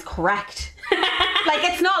raised now is correct. Like,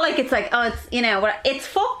 it's not like it's like, oh, it's, you know, it's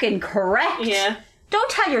fucking correct. Yeah.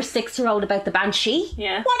 Don't tell your 6-year-old about the banshee.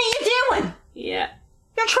 Yeah. What are you doing? Yeah.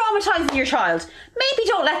 You're traumatising your child. Maybe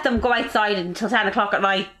don't let them go outside until 10 o'clock at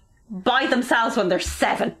night by themselves when they're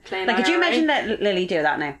 7. Playing like, could you IRA? imagine that Lily do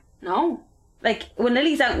that now? No. Like, when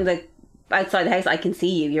Lily's out outside the house, I can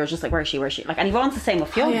see you. You're just like, where is she? Like, and Yvonne's the same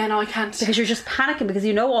with Fionn. Oh, yeah, no, I can't. Because you're just panicking because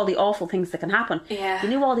you know all the awful things that can happen. Yeah. You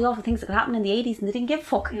knew all the awful things that could happen in the 80s and they didn't give a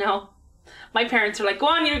fuck. No. My parents were like, go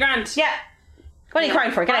on, you're grand. Yeah. What are you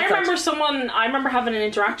crying for? Get outside. I remember having an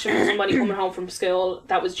interaction with somebody coming home from school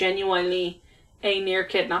that was genuinely a near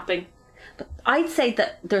kidnapping. I'd say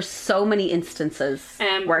that there's so many instances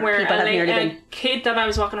where people have nearly been... A kid that I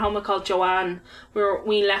was walking home with called Joanne,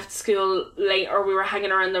 we left school late, or we were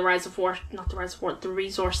hanging around the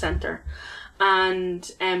resource centre,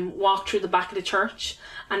 and walked through the back of the church,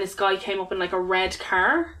 and this guy came up in like a red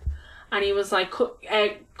car, and he was like,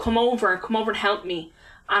 come over and help me.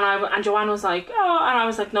 And Joanne was like, oh, and I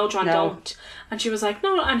was like, no, Joanne, don't. And she was like,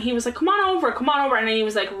 no, and he was like, come on over. And then he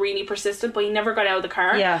was like really persistent, but he never got out of the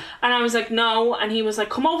car. Yeah. And I was like, no, and he was like,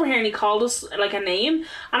 come over here, and he called us like a name,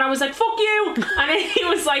 and I was like, fuck you. And then he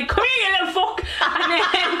was like, come here, you little fuck. And then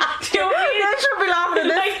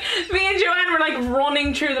me and Joanne were like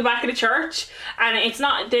running through the back of the church, and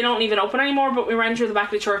they don't even open anymore, but we ran through the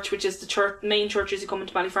back of the church, which is the main church as you come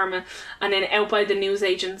into Ballyfermot, and then out by the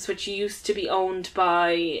newsagents, which used to be owned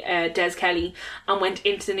by Des Kelly, and went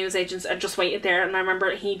into the newsagents and just waited there. And I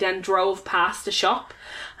remember he then drove past the shop,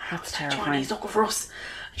 and That's I was like, terrifying. he's looking for us.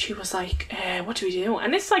 And she was like, what do we do?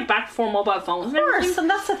 And this is like back before mobile phones. Of course, and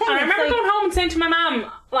that's the thing. And I remember going home and saying to my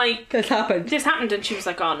mum, like, This happened. and she was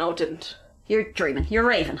like, oh no, it didn't. You're dreaming. You're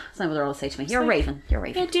raving. That's what they always say to me. You're raving. You're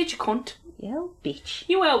raving. Yeah, did you cunt? You bitch.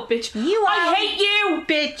 You old bitch. I hate you,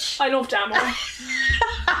 bitch. I love Dan more.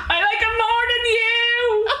 I like him more than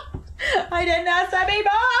you. I didn't ask to be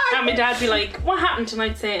born. And my dad'd be like, what happened? And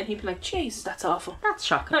I'd say it, and he'd be like, Jesus, that's awful. That's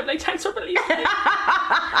shocking. And I'd be like, thanks for believing me.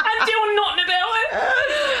 I'm doing nothing about it.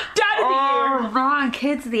 Dad'd be here. Man,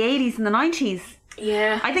 kids of the 80s and the 90s.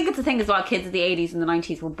 Yeah. I think it's a thing as well. Kids of the 80s and the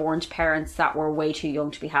 90s were born to parents that were way too young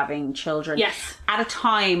to be having children. Yes. At a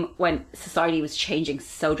time when society was changing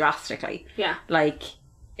so drastically. Yeah. Like,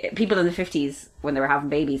 people in the 50s, when they were having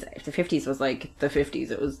babies, if the 50s was like the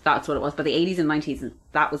 50s, that's what it was. But the 80s and 90s,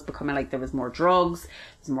 that was becoming like, there was more drugs, there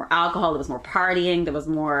was more alcohol, there was more partying, there was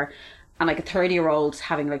more... And like a 30-year-old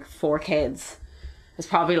having like 4 kids was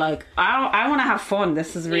probably like, I want to have fun.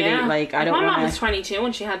 This is really like, I don't want to... My mum was 22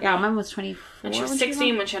 when she had me. Yeah, my mum was 24. And she was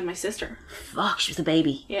 16 when she had my sister. Fuck, she was a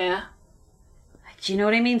baby. Yeah. Do you know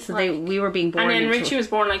what I mean? So we were being born. And then Richie was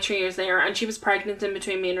born like 3 years later, and she was pregnant in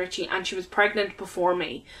between me and Richie, and she was pregnant before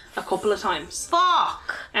me a couple of times.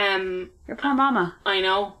 Fuck! Your poor mama. I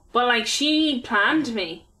know. But like, she planned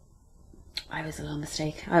me. I was a little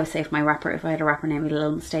mistake. I would say if I had a rapper name, it'd be a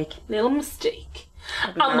little mistake. Little mistake.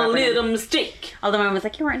 I'm a little mistake. Although my mum was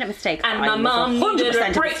like, you weren't a mistake. And my mum needed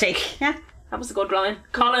a break. mistake. Yeah. That was a good line.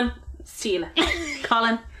 Colin, steal it.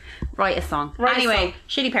 Colin, Write a song. Write a Anyway, song.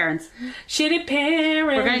 Shitty Parents. Shitty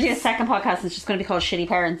parents. We're going to do a second podcast and it's just going to be called Shitty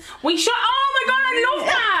Parents. We should. Oh my god, I love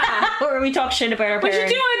that. Where we talk shit about our We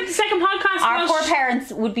parents. should do a second podcast. Our about poor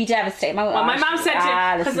parents would be devastated. Well, my mum said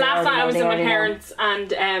to because listen, last they night I was already with my know. parents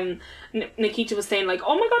and Nikita was saying like,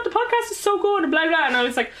 oh my god, the podcast is so good and blah blah, and I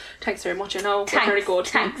was like, thanks very much. I know we're very good.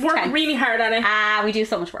 Thanks, We work thanks. really hard at it. We do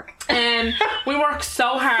so much work. We work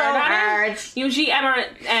so hard So at hard. it. Usually Emma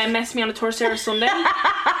messed me on a Thursday or Sunday, and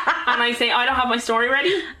I say I don't have my story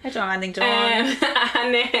ready. I don't have anything to on.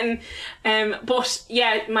 And then, but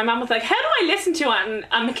yeah, my mum was like, how do I listen to it?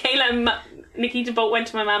 And Michaela and Nikita both went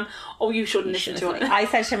to my mum, oh, you shouldn't listen to it. I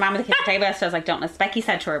said to Mum at the kitchen table, I was like, don't listen. Becky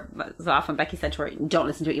said to her, it was often Becky said to her, don't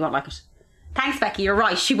listen to it, you won't like it. Thanks, Becky, you're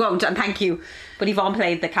right, she won't, and thank you. But Yvonne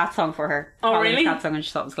played the cat song for her. Oh, Colin's really? cat song, and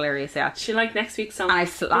she thought it was hilarious, yeah. She liked next week's song. And I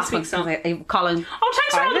this laughed week's song. Colin. Oh,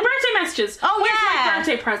 thanks for all the Ivan? birthday messages. Oh, Where's yeah. my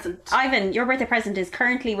birthday present? Ivan, your birthday present is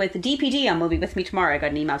currently with the DPD and will be with me tomorrow. I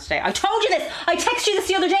got an email today. I told you this! I texted you this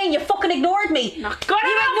the other day and you fucking ignored me! Not good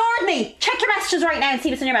You enough. ignored me! Check your messages right now and see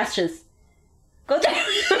what's in your messages. Go there.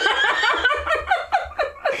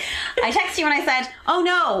 I texted you and I said, oh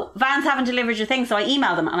no, Vans haven't delivered your thing, so I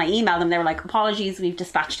emailed them. And I emailed them, they were like, apologies, we've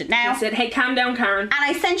dispatched it now. I said, hey, calm down, Karen. And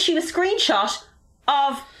I sent you a screenshot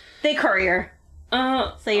of the courier.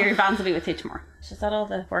 So your Vans will be with you tomorrow. Is that all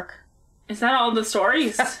the work? Is that all the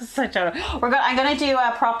stories? So I don't know. I'm going to do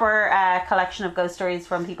a proper collection of ghost stories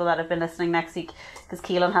from people that have been listening next week, because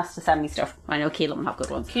Keelan has to send me stuff. I know Keelan will have good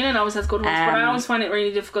ones. Keelan always has good ones, but I always find it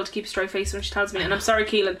really difficult to keep a straight face when she tells me. And I'm sorry,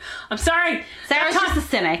 Keelan. I'm sorry. Sarah's just a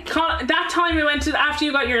cynic. That time we went to after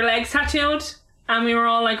you got your legs tattooed, and we were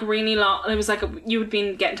all like really long. It was like you had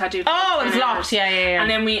been getting tattooed. Oh, it was 10 locked. hours. Yeah. And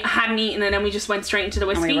then we hadn't eaten, and then we just went straight into the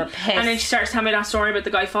whiskey. were pissed. And then she starts telling me that story about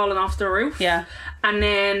the guy falling off the roof. Yeah. And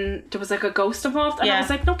then there was like a ghost involved, and Yeah. I was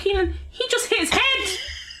like, no, Keelan, he just hit his head.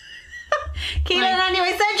 Keelan, Like-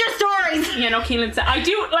 anyway, send your stories. You know, Keelan said, I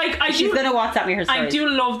do. She's going to WhatsApp me her stories. I do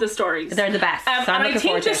love the stories. They're the best. So I'm and I looking think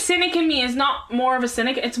forward to the it. cynic in me is not more of a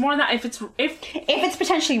cynic. It's more that if If it's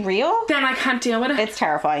potentially real, then I can't deal with it. it's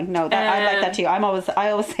terrifying. No, I like that too. I always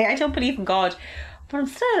say I don't believe in God, but I'm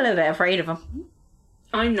still a little bit afraid of him.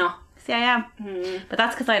 I'm not. See, I am. But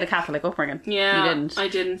that's because I had a Catholic upbringing. Yeah, you didn't. I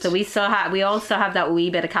didn't. So we also have that wee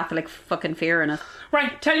bit of Catholic fucking fear in us.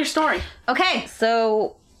 Right, tell your story. Okay,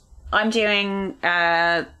 so I'm doing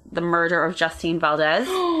the murder of Justine Valdez,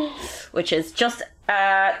 which is just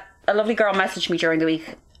a lovely girl messaged me during the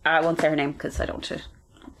week. I won't say her name because I don't want to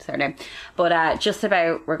say her name, but just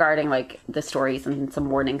about regarding like the stories and some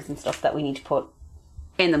warnings and stuff that we need to put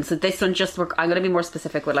in them. So this one I'm going to be more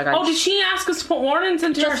specific with like Oh, did she ask us to put warnings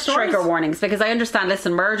into our just stories? trigger warnings, because I understand,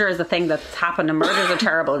 listen, murder is a thing that's happened and murders are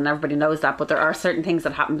terrible and everybody knows that, but there are certain things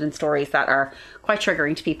that happened in stories that are quite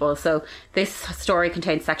triggering to people. So this story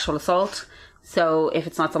contains sexual assault, so if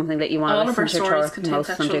it's not something that you want All to of our listen to, stories contain most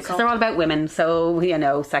of them sexual do, because they're all about women, so you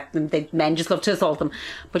know, men just love to assault them.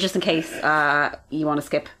 But just in case you want to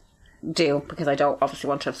skip, do, because I don't obviously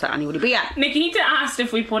want to upset anybody. But yeah, Nikita asked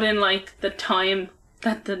if we put in like the time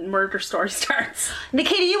that the murder story starts.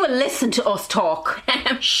 Nikita, you will listen to us talk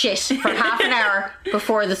shit for half an hour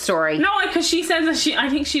before the story. No, because she says that I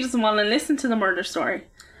think she doesn't want to listen to the murder story.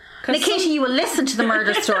 Nikita, you will listen to the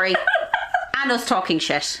murder story and us talking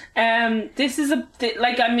shit. This is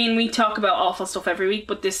we talk about awful stuff every week,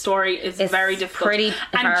 but this story is It's very difficult. pretty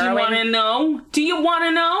And do you harrowing. want to know? Do you want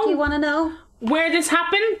to know You want to know? where this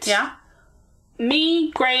happened? Yeah. Me,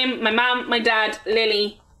 Graham, my mum, my dad,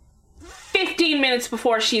 Lily, 15 minutes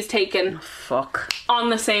before she's taken Fuck. on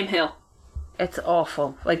the same hill. It's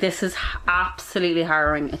awful. Like, this is absolutely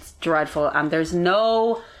harrowing. It's dreadful. And there's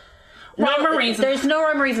no Rhyme or reason. There's no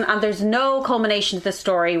rhyme or reason. And there's no culmination to this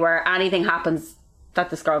story where anything happens that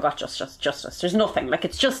this girl got justice. There's nothing. Like,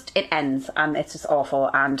 it's just, it ends. And it's just awful.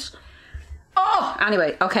 And,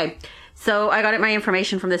 anyway, okay. So I got my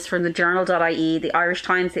information from the journal.ie, the Irish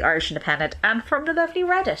Times, the Irish Independent, and from the lovely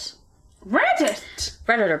Reddit. Reddit.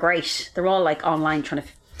 Reddit are great. They're all like online trying to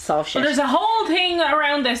solve shit. Well, there's a whole thing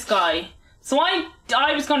around this guy. So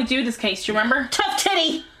I was going to do this case, do you remember? Tough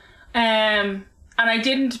titty! And I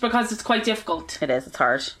didn't because it's quite difficult. It is, it's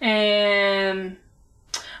hard.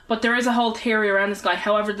 But there is a whole theory around this guy.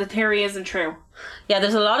 However, the theory isn't true. Yeah,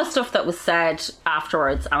 there's a lot of stuff that was said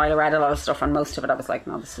afterwards, and I read a lot of stuff, and most of it I was like,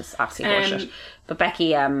 no, this is absolutely bullshit. But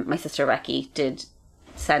Becky, my sister Becky, did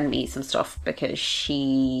send me some stuff because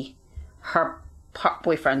her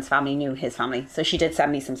boyfriend's family knew his family, so she did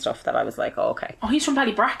send me some stuff that I was like, oh, okay. Oh, he's from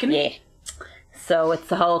Ballybracken. Yeah. So it's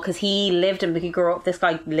the whole, because this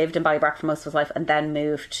guy lived in Ballybrack for most of his life and then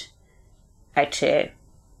moved out to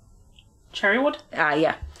Cherrywood?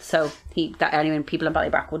 Yeah. So anyway, people in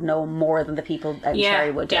Ballybrack would know more than the people in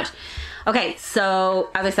Cherrywood did. Yeah. Okay, so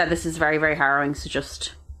as I said, this is very, very harrowing. So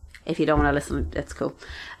just, if you don't want to listen, it's cool.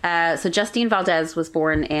 So Justine Valdez was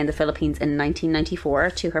born in the Philippines in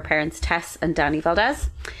 1994 to her parents Tess and Danny Valdez.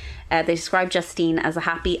 They described Justine as a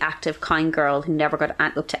happy, active, kind girl who never got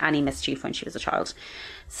up to any mischief when she was a child.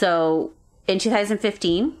 So in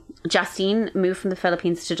 2015, Justine moved from the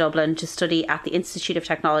Philippines to Dublin to study at the Institute of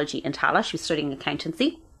Technology in Tallaght. She was studying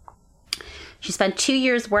accountancy. She spent 2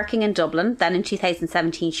 years working in Dublin. Then in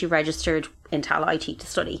 2017, she registered in Tallaght IT to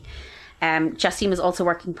study. Justine was also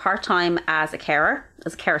working part-time as a care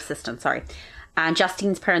assistant, And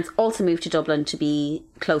Justine's parents also moved to Dublin to be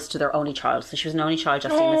close to their only child. So she was an only child.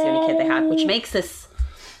 Justine was the only kid they had, which makes this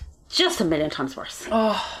just a million times worse.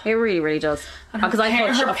 Oh, it really, really does. Because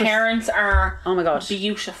her parents are, oh my god,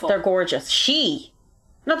 beautiful. They're gorgeous.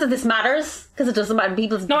 Not that this matters, because it doesn't matter.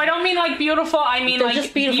 No, I don't mean like beautiful. I mean like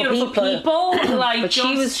just beautiful people. Like, but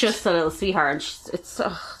she was just a little sweetheart.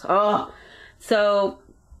 So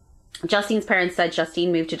Justine's parents said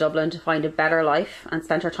Justine moved to Dublin to find a better life and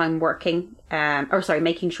spent her time working,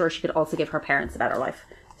 making sure she could also give her parents a better life.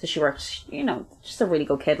 So she worked, just a really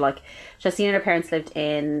good kid. Like, Justine and her parents lived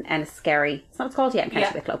in Enniskerry. It's not what it's called yet, in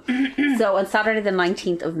County Wicklow. So on Saturday the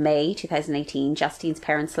 19th of May 2018, Justine's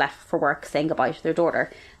parents left for work saying goodbye to their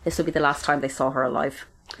daughter. This would be the last time they saw her alive.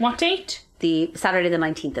 What date? The Saturday the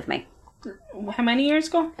 19th of May. How many years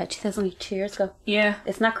ago? 2 years ago. Yeah.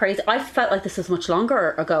 Isn't that crazy? I felt like this was much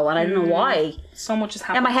longer ago, and I don't know why. So much has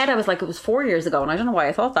happened. In my head, I was like, it was 4 years ago, and I don't know why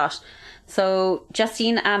I thought that. So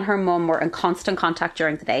Justine and her mum were in constant contact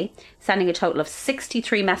during the day, sending a total of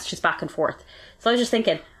 63 messages back and forth. So I was just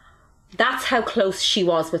thinking, that's how close she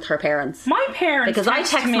was with her parents. My parents Because I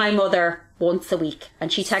text my mother once a week,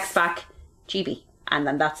 and she texts back, GB. And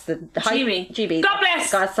then that's the height. GB. God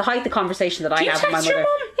bless. That's the height of the conversation that I have with my mother. Your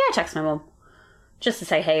mum? Yeah, I text my mum. Just to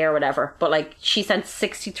say hey or whatever. But like, she sent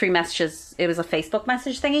 63 messages, it was a Facebook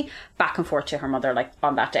message thingy, back and forth to her mother, like,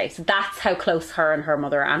 on that day. So that's how close her and her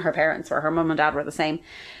mother and her parents were. Her mum and dad were the same.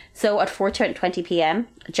 So at 4:20 p.m,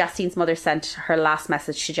 Justine's mother sent her last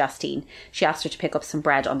message to Justine. She asked her to pick up some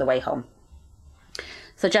bread on the way home.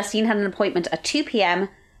 So Justine had an appointment at 2 p.m,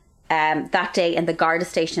 that day in the Garda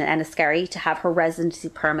station in Enniskerry to have her residency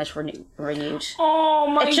permit renewed. Oh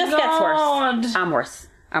my god. It just gets worse.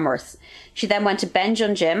 And worse. She then went to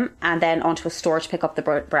Ben-Jun Gym and then onto a store to pick up the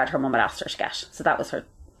bread her mum had asked her to get. So that was her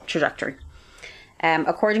trajectory.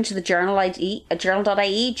 According to the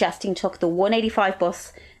journal.ie, Justine took the 185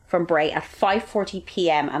 bus from Bray at 5:40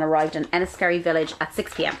 p.m. and arrived in Enniskerry village at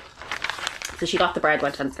 6 p.m. So she got the bread,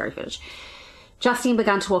 went to Enniskerry village. Justine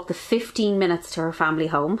began to walk the 15 minutes to her family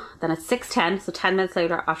home. Then at 6:10, so 10 minutes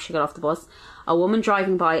later after she got off the bus, a woman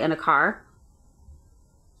driving by in a car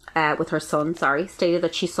with her son, stated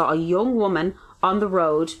that she saw a young woman on the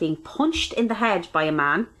road being punched in the head by a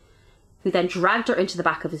man who then dragged her into the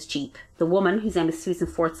back of his Jeep. The woman, whose name is Susan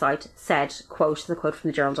Forsyth, said, quote, the quote from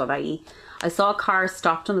the journal.ie, "I saw a car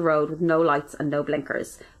stopped on the road with no lights and no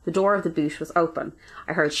blinkers. The door of the boot was open.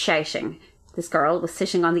 I heard shouting. This girl was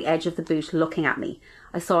sitting on the edge of the boot looking at me.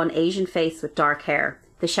 I saw an Asian face with dark hair.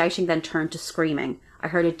 The shouting then turned to screaming. I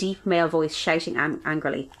heard a deep male voice shouting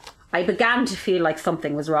angrily. I began to feel like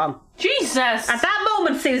something was wrong." Jesus! At that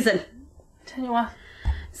moment, Susan! Tell you what.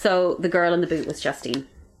 So the girl in the boot was Justine.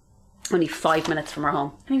 Only 5 minutes from her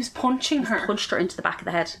home. And he was punching her. Punched her into the back of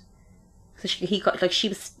the head. So she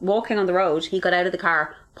was walking on the road. He got out of the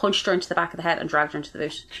car, punched her into the back of the head, and dragged her into the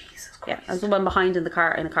boot. Jesus Christ! Yeah, I was the one behind in a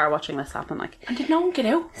car watching this happen. Like, and did no one get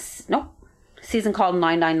out? No. Susan called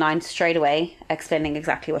 999 straight away, explaining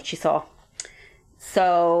exactly what she saw.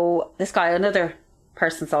 So this guy, another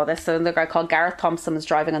person saw this. So another guy called Gareth Thompson was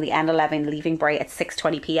driving on the N11 leaving Bray at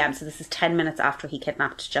 6:20 p.m. So this is 10 minutes after he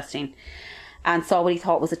kidnapped Justine, and saw what he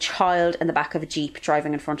thought was a child in the back of a Jeep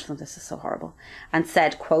driving in front of them. This is so horrible. And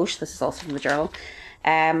said, quote, this is also from the journal,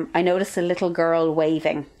 "I noticed a little girl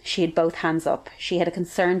waving. She had both hands up. She had a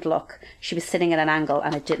concerned look. She was sitting at an angle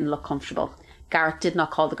and it didn't look comfortable." Gareth did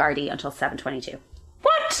not call the Gardaí until 7:22.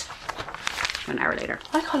 What? An hour later.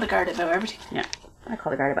 I call the Garda about everything. Yeah. I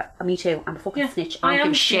call the Garda about... Me too. I'm a fucking snitch. I am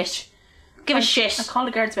give a shit. Give a shit. I call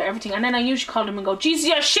the guards about everything. And then I usually call them and go, "Jesus,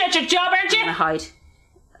 you're shit, your job, aren't you?" And I hide.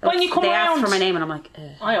 When you come they around. ask for my name and I'm like...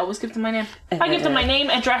 I always give them my name. I give them my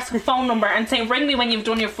name, address and phone number and say, "Ring me when you've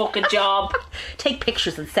done your fucking job." Take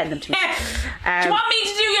pictures and send them to me. Do you want me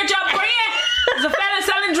to do your job for you? There's a fella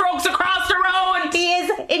selling drugs across the road. He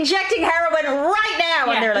is injecting heroin right now.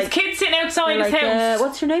 Yeah, and they're like... kids sitting outside his like, house.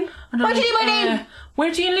 What's your name? Why do you need my name?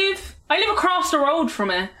 Where do you live? I live across the road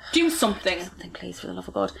from it. Do something. Something, please, for the love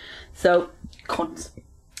of God. So... Cunts.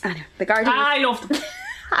 Anyway, the Guardian... I love them.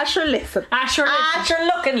 Asher, listen. Asher,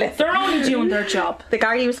 look and listen. they're only doing their job. The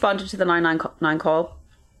Guardian responded to the 999 call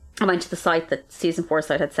and went to the site that Susan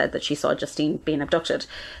Forsyth had said that she saw Justine being abducted.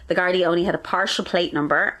 The Guardian only had a partial plate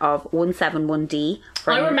number of 171D.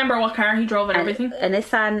 I remember what car he drove and everything. A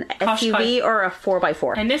Nissan Qashqai. SUV or a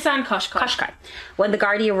 4x4? A Nissan Qashqai. Qashqai. When the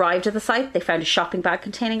Guardian arrived at the site, they found a shopping bag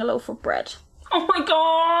containing a loaf of bread. Oh my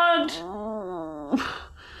god.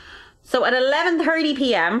 So at 11:30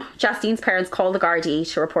 p.m, Justine's parents called the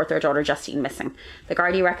Gardaí to report their daughter Justine missing. The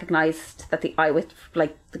Gardaí recognised that the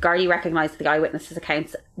eyewitnesses'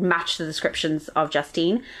 accounts matched the descriptions of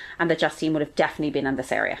Justine, and that Justine would have definitely been in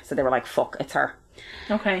this area. So they were like, "Fuck, it's her."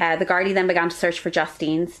 Okay. The Gardaí then began to search for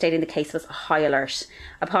Justine, stating the case was a high alert.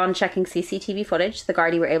 Upon checking CCTV footage, the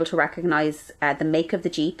Gardaí were able to recognise the make of the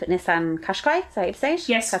Jeep, Nissan Qashqai. Is that how you say it?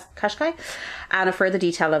 Yes. Qashqai, and a further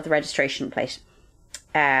detail of the registration plate.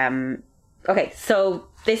 Okay, so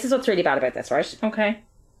this is what's really bad about this, right? Okay.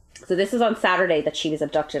 So this is on Saturday that she was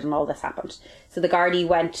abducted and all this happened. So the Gardaí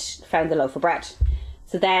found the loaf of bread.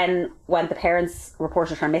 So then when the parents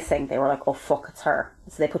reported her missing, they were like, oh fuck, it's her.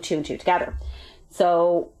 So they put two and two together.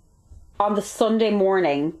 So on the Sunday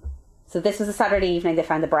morning, so this was a Saturday evening, they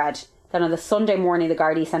found the bread. Then on the Sunday morning, the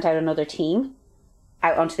Gardaí sent out another team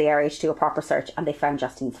out onto the area to do a proper search, and they found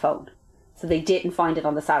Justine's phone. So they didn't find it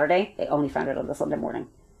on the Saturday, they only found it on the Sunday morning.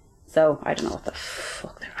 So I don't know what the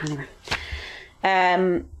fuck they're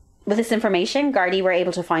anyway. With this information, Gardaí were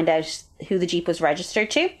able to find out who the Jeep was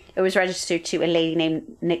registered to. It was registered to a lady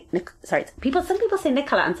named some people say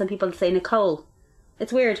Nicola and some people say Nicole.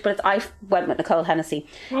 It's weird, but I went with Nicole Hennessy.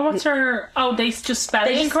 Well, what's her... Oh, they just spell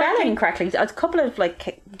it incorrectly. A couple of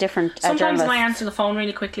different Sometimes journalists. I answer the phone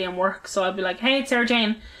really quickly and work, so I'll be like, hey, it's Sarah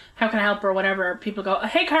Jane. How can I help her or whatever? People go,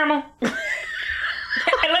 hey, Carmel.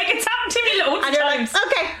 It's happened to me loads of times. Like,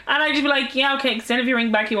 okay. And I just be like, yeah, okay, because then if you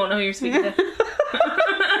ring back, you won't know who you're speaking to.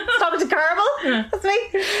 Talking to Carmel. Yeah. That's me.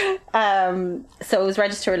 So it was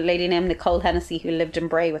registered to a lady named Nicole Hennessy who lived in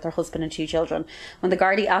Bray with her husband and two children. When the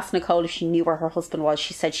Gardaí asked Nicole if she knew where her husband was,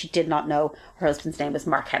 she said she did not know. Her husband's name was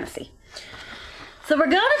Mark Hennessy. So we're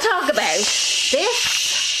going to talk about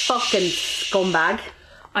this fucking scumbag.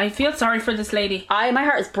 I feel sorry for this lady. My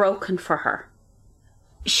heart is broken for her.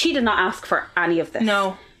 She did not ask for any of this.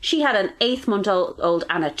 No. She had an 8-month-old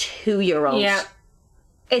and a 2-year-old. Yeah.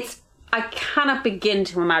 I cannot begin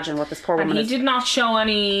to imagine what this poor woman is. And he did not show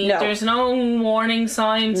any... No. There's no warning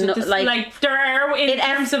signs. No, this, there are in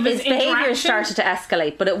terms of his behaviour started to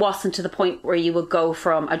escalate, but it wasn't to the point where you would go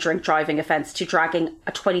from a drink driving offence to dragging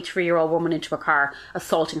a 23-year-old woman into a car,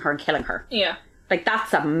 assaulting her and killing her. Yeah.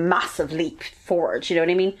 That's a massive leap forward, you know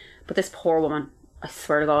what I mean? But this poor woman, I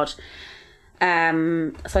swear to God... So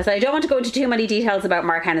I said, I don't want to go into too many details about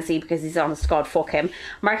Mark Hennessy because he's honest to God, fuck him.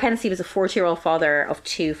 Mark Hennessy was a 40-year-old father of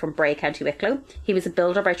two from Bray, County Wicklow. He was a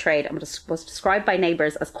builder by trade and was described by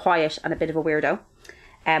neighbours as quiet and a bit of a weirdo,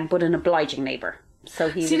 but an obliging neighbour. So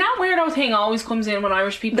he that weirdo thing always comes in when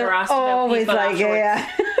Irish people are asked about people afterwards. Yeah.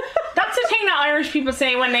 That's the thing that Irish people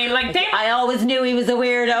say when they I always knew he was a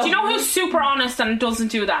weirdo. Do you know who's super honest and doesn't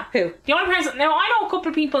do that? Who? The only person... Now, I know a couple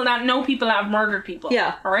of people that know people that have murdered people.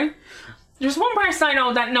 Yeah. Alright? There's one person I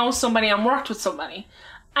know that knows somebody and worked with somebody.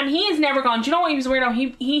 And he has never gone, do you know what he was a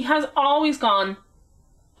weirdo? He has always gone,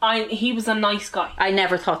 he was a nice guy. I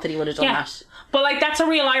never thought that he would have done that. But that's a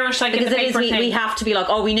real Irish, because in the paper thing. We have to be like,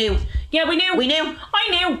 oh, we knew. Yeah, we knew. We knew. I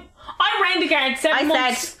knew. I rang the guard 7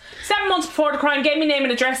 months. 7 months before the crime, gave me name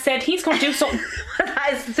and address, said he's going to do something.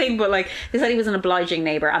 That is the thing, but they said he was an obliging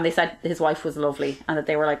neighbour, and they said his wife was lovely, and that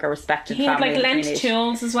they were a respected family. He had lent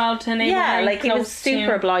tools as well to neighbours. Yeah, he was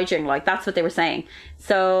super obliging. That's what they were saying.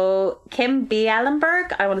 So Kim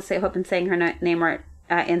Bielenberg, I want to say, I hope I'm saying her name right,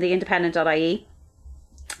 in the Independent.ie,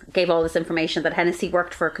 gave all this information that Hennessy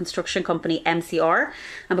worked for a construction company MCR,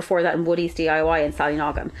 and before that in Woody's DIY in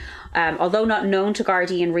Sallynoggin. Although not known to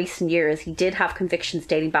Gardaí in recent years, he did have convictions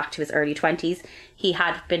dating back to his early 20s. He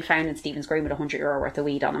had been found in Stephen's Green with €100 worth of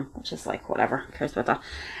weed on him, which is whatever, who cares about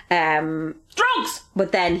that. Drugs!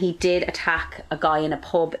 But then he did attack a guy in a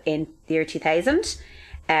pub in the year 2000.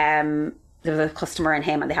 There was a customer and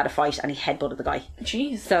him, and they had a fight, and he headbutted the guy.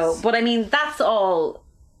 Jesus. So, but that's all.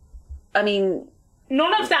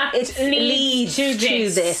 None of that leads to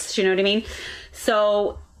this. Do you know what I mean?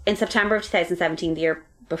 So, in September of 2017, the year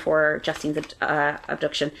before Justine's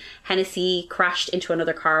abduction, Hennessy crashed into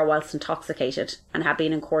another car whilst intoxicated and had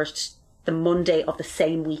been in court the Monday of the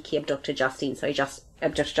same week he abducted Justine. So he just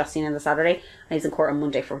abducted Justine on the Saturday, and he's in court on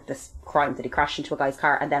Monday for this crime that he crashed into a guy's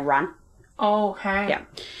car and then ran. Okay.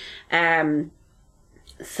 Yeah.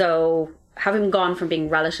 So having gone from being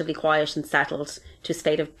relatively quiet and settled to a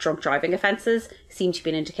spate of drunk driving offences seemed to be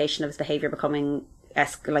an indication of his behaviour becoming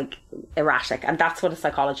erratic. And that's what a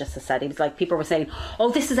psychologist has said. He was like, people were saying,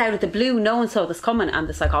 oh, this is out of the blue, no one saw this coming. And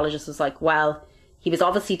the psychologist was like, well, he was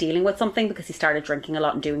obviously dealing with something because he started drinking a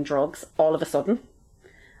lot and doing drugs all of a sudden,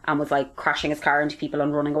 and was like crashing his car into people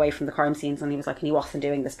and running away from the crime scenes. And he was like, and he wasn't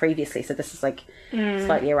doing this previously, so this is like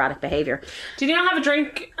slightly erratic behaviour. Did he not have a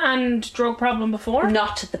drink and drug problem before?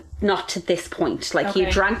 Not to this point. Like, he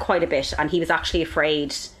drank quite a bit, and he was actually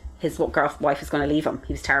afraid his wife was going to leave him.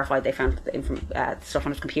 He was terrified. They found the stuff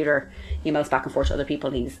on his computer, emails back and forth to other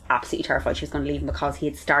people. He was absolutely terrified she was going to leave him because he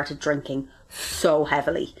had started drinking so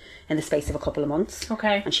heavily in the space of a couple of months.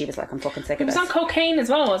 Okay. And she was like, I'm fucking sick of this. He was on cocaine as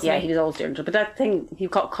well, wasn't he? Yeah, he was always doing it. But that thing, he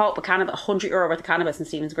got caught with cannabis, €100 worth of cannabis in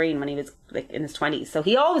Stephen's Green when he was like in his 20s. So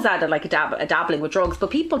he always had like a dabbling with drugs.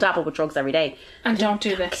 But people dabble with drugs every day. And don't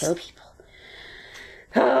do this. Kill people.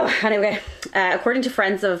 Oh, anyway, according to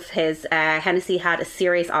friends of his, Hennessy had a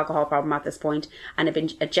serious alcohol problem at this point and had been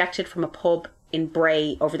ejected from a pub in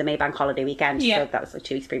Bray over the Maybank holiday weekend. Yeah. So that was like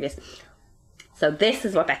 2 weeks previous. So this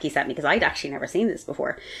is what Becky sent me, because I'd actually never seen this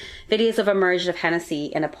before. Videos have emerged of Hennessy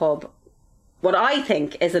in a pub, what I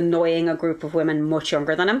think is annoying a group of women much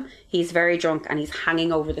younger than him. He's very drunk and he's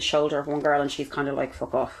hanging over the shoulder of one girl and she's kind of like,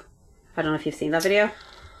 fuck off. I don't know if you've seen that video.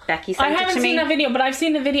 Becky sent it to me. I haven't seen that video, but I've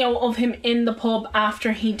seen the video of him in the pub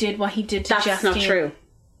after he did what he did to Justine. That's not true.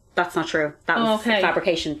 That's not true. That was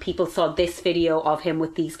fabrication. People saw this video of him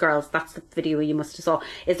with these girls. That's the video you must have saw.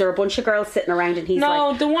 Is there a bunch of girls sitting around and he's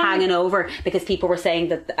hanging over? Because people were saying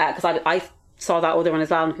that, because I saw that other one as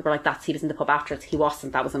well, and people were like, he was in the pub afterwards. He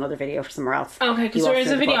wasn't. That was another video for somewhere else. Okay, because there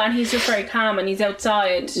is a video and he's just very calm and he's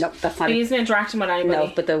outside. No, that's not. He isn't interacting with anybody.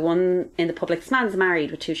 No, but the one in the pub, like, this man's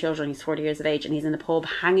married with 2 children. He's 40 years of age, and he's in the pub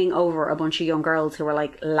hanging over a bunch of young girls who were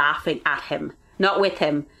like laughing at him, not with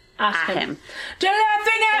him. At him. They're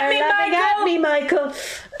laughing at me, Michael.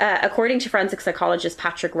 According to forensic psychologist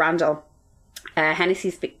Patrick Randall,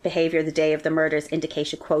 Hennessy's behaviour the day of the murders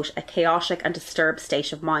indicated, quote, a chaotic and disturbed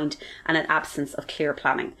state of mind and an absence of clear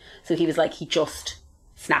planning. So he was like, he just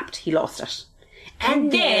snapped. He lost it.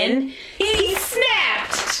 And then he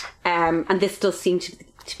snapped! And this does seem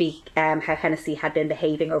to be how Hennessy had been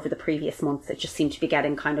behaving over the previous months. It just seemed to be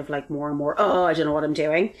getting kind of like more and more, I don't know what I'm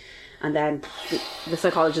doing. And then the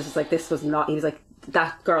psychologist was like, this was not, he was like,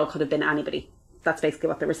 that girl could have been anybody. That's basically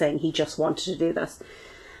what they were saying. He just wanted to do this.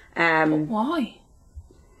 But why?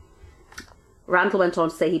 Randall went on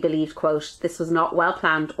to say he believed, quote, this was not well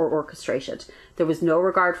planned or orchestrated. There was no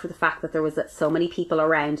regard for the fact that there was so many people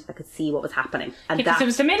around that could see what was happening. And because it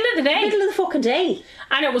was the middle of the day. Middle of the fucking day.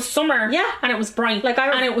 And it was summer. Yeah. And it was bright.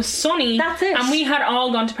 And it was sunny. That's it. And we had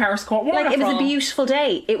all gone to Paris Court. Like, it was a beautiful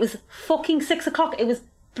day. It was fucking 6 o'clock. It was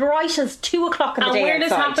bright as 2 o'clock in the day. And where outside.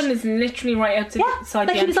 this happened is literally right outside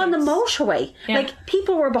like the he was on the motorway. Yeah. Like,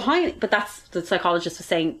 people were behind. But that's, the psychologist was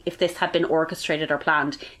saying, if this had been orchestrated or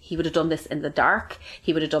planned, he would have done this in the dark.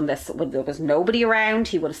 He would have done this when there was nobody around.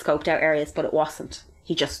 He would have scoped out areas, but it wasn't.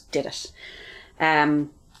 He just did it.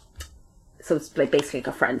 So it's like basically like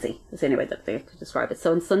a frenzy. That's the only way that they could describe it.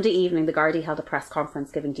 So on Sunday evening, the Gardaí held a press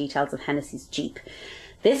conference giving details of Hennessy's Jeep.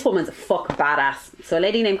 This woman's a fucking badass. So a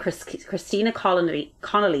lady named Christina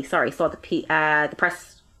Connolly saw the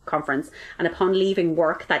press conference, and upon leaving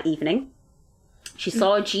work that evening, she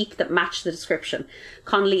saw a Jeep that matched the description.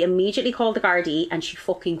 Connolly immediately called the Gardaí and she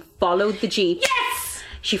fucking followed the Jeep. Yes!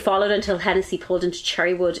 She followed until Hennessy pulled into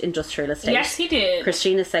Cherrywood Industrial Estate. Yes, he did.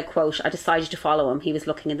 Christina said, quote, I decided to follow him. He was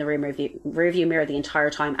looking in the rearview mirror the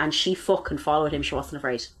entire time, and she fucking followed him. She wasn't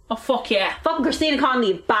afraid. Oh, fuck yeah. Fucking Christina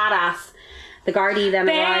Connolly, badass. The Gardaí then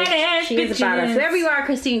arrived. She was a badass. Whoever you are,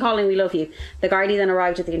 Christine Connolly, we love you. The Gardaí then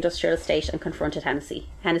arrived at the industrial estate and confronted Hennessy.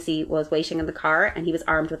 Hennessy was waiting in the car and he was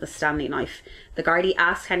armed with a Stanley knife. The Gardaí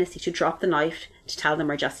asked Hennessy to drop the knife to tell them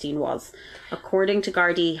where Justine was. According to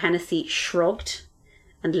Gardaí, Hennessy shrugged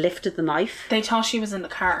and lifted the knife. They thought she was in the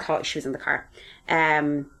car. Thought she was in the car.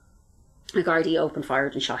 A Gardaí opened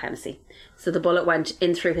fired and shot Hennessy. So the bullet went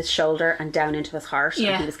in through his shoulder and down into his heart,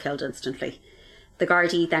 and he was killed instantly. The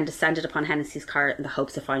Gardaí then descended upon Hennessy's car in the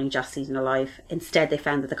hopes of finding Justine alive. Instead, they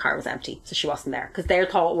found that the car was empty, so she wasn't there. Because their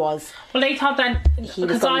thought was... Well, they thought that...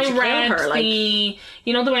 Because I read her, like,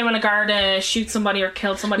 you know the way when a guard shoots somebody or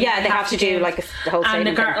kills somebody... Yeah, they have to do like the whole thing.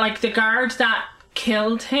 And the guard that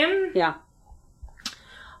killed him... Yeah.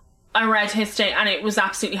 I read his day and it was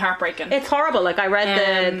absolutely heartbreaking. It's horrible. Like, I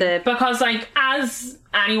read the... Because, like, as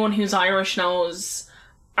anyone who's Irish knows,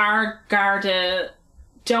 our Garda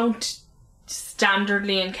don't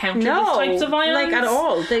standardly encounter No, these types of violence. like at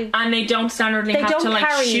all. And they don't standardly have don't to like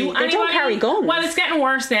carry- shoot they don't anybody. carry guns. Well, it's getting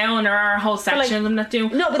worse now, and there are a whole section of them that do.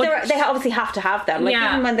 No, but they obviously have to have them. Like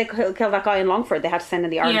Yeah. even when they killed that guy in Longford, they had to send in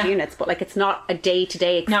the armed Yeah. units. But like it's not a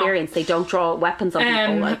day-to-day experience. They don't draw weapons on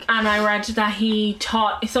people. Like and I read that he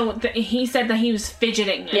taught. So he said that he was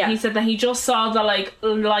fidgeting. And Yeah. he said that he just saw the like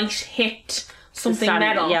light hit something standard,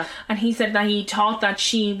 metal. yeah. And he said that he thought that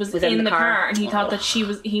she was in the car, and he thought that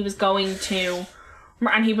he was going to.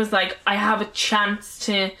 And he was like, I have a chance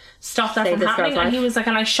to stop that Save from this happening. girl's And he life. was like,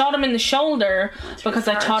 and I shot him in the shoulder because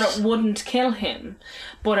I thought harsh. it wouldn't kill him,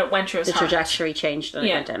 but it went through his the heart. trajectory changed and it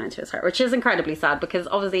Yeah. went down into his heart, which is incredibly sad because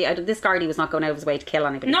obviously this Gardaí was not going out of his way to kill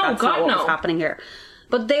anybody. No, That's God, not what no. was happening here.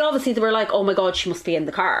 But they obviously were like, oh my God, she must be in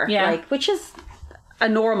the car. Yeah. Like, which is a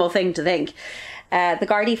normal thing to think. The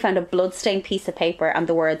Gardaí found a bloodstained piece of paper and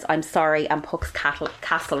the words "I'm sorry" and Puck's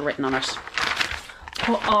Castle written on it.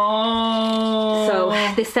 Oh. So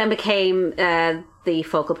this then became the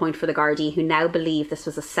focal point for the Gardaí, who now believe this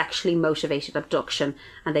was a sexually motivated abduction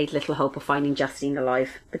and they'd little hope of finding Justine alive.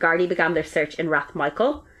 The Gardaí began their search in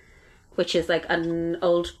Rathmichael, which is like an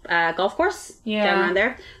old golf course down around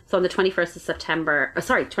there. So on the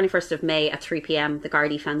 21st of May at 3 p.m, the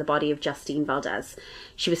Gardaí found the body of Justine Valdez.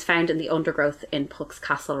 She was found in the undergrowth in Puck's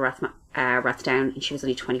Castle, Rathdown, and she was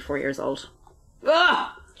only 24 years old.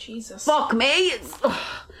 Ugh! Jesus. Fuck me!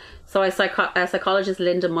 So a psychologist,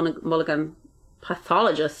 Linda Mulligan,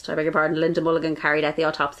 Linda Mulligan carried out the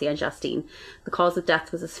autopsy on Justine. The cause of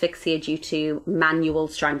death was asphyxia due to manual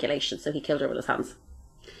strangulation, so he killed her with his hands.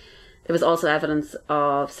 There was also evidence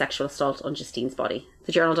of sexual assault on Justine's body.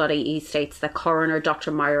 The journal.ie states that coroner Dr.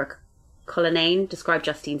 Myra Cullinane described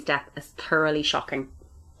Justine's death as thoroughly shocking.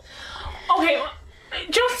 Okay,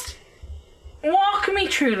 just walk me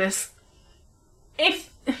through this. If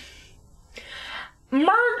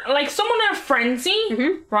like someone in a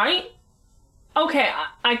frenzy, right? Okay,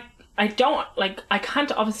 I don't like. I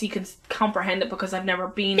can't obviously comprehend it because I've never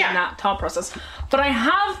been in that thought process. But I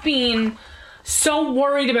have been so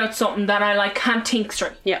worried about something that I like can't think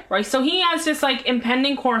straight. Yeah. Right. So he has this like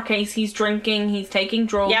impending court case. He's drinking. He's taking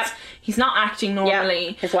drugs. Yep. He's not acting normally.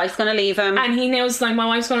 Yeah. His wife's going to leave him. And he knows, like, my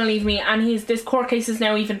wife's going to leave me, and this court case is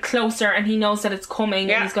now even closer, and he knows that it's coming,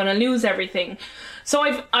 and he's going to lose everything. So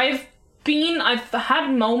I've had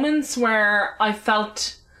moments where I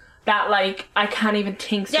felt that, like, I can't even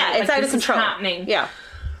think straight. Yeah, it's like, out of control. Is happening. Yeah.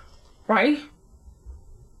 Right?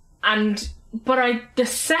 But the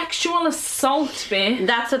sexual assault bit...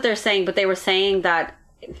 That's what they're saying, but they were saying that...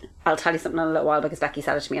 I'll tell you something in a little while because Becky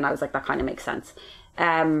said it to me and I was like, that kind of makes sense.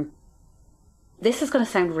 This is going to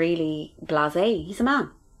sound really blasé. He's a man.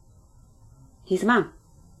 He's a man.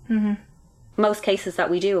 Mm-hmm. Most cases that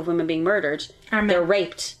we do of women being murdered, they're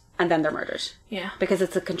raped and then they're murdered. Yeah. Because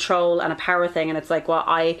it's a control and a power thing, and it's like, well,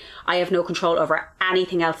 I have no control over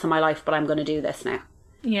anything else in my life, but I'm going to do this now.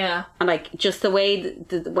 Yeah. And like, just the way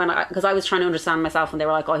because I was trying to understand myself, and they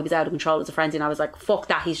were like, oh, he was out of control, it was a frenzy, and I was like, fuck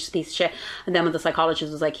that, he's just a piece of shit. And then when the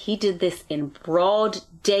psychologist was like, he did this in broad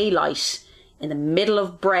daylight in the middle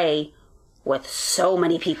of Bray with so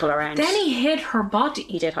many people around. Then he hid her body.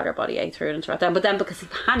 He did hide her body, he threw it into her then, but then because he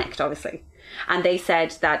panicked, obviously. And they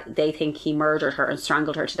said that they think he murdered her and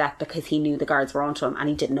strangled her to death because he knew the guards were onto him and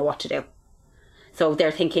he didn't know what to do. So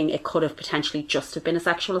they're thinking it could have potentially just have been a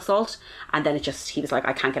sexual assault, and then he was like,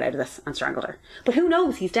 I can't get out of this, and strangled her. But who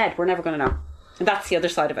knows? He's dead. We're never going to know. And that's the other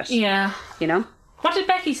side of it. Yeah. You know? What did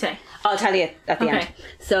Becky say? I'll tell you at the Okay. end.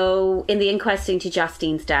 So, in the inquest into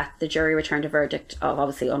Justine's death, the jury returned a verdict of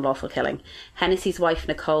obviously unlawful killing. Hennessy's wife,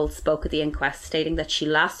 Nicole, spoke at the inquest, stating that she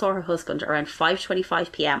last saw her husband around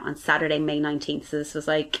 5:25 p.m. on Saturday, May 19th. So this was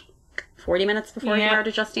like 40 minutes before he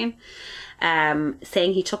murdered Justine.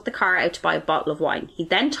 Saying he took the car out to buy a bottle of wine. He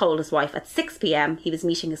then told his wife at 6 p.m. he was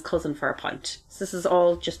meeting his cousin for a pint. So this is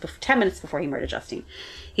all just 10 minutes before he murdered Justine.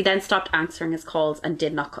 He then stopped answering his calls and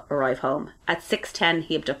did not arrive home. At 6:10,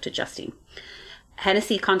 he abducted Justine.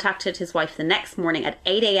 Hennessy contacted his wife the next morning at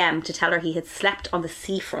 8 a.m. to tell her he had slept on the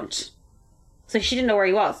seafront. So she didn't know where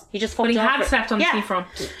he was. He just But he had slept on the seafront.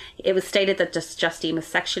 It was stated that Justine was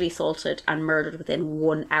sexually assaulted and murdered within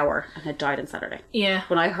 1 hour and had died on Saturday. Yeah.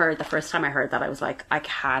 When the first time I heard that, I was like, I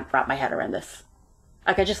can't wrap my head around this.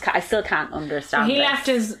 Like, I still can't understand He this. left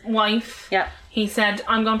his wife. Yeah. He said,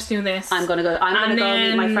 I'm going to do this. I'm going to go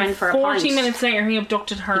meet my friend for a pint. 40 minutes later, he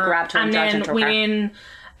abducted her. He grabbed her and dragged her into a car. within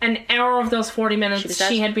an hour of those 40 minutes, dead.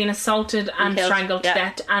 she had been assaulted and killed. strangled to Yeah.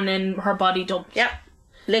 death, and then her body dumped. Yep.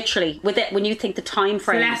 Literally. With it, when you think the time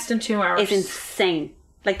frame Less than 2 hours. is insane.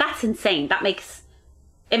 Like, that's insane. It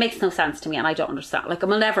makes no sense to me, and I don't understand. Like,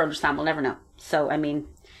 we'll never understand. We'll never know. So, I mean,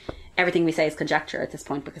 everything we say is conjecture at this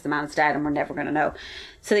point because the man's dead and we're never going to know.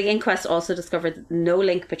 So the inquest also discovered no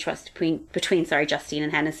link between Justine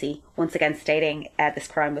and Hennessy, once again stating this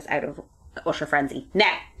crime was out of utter frenzy.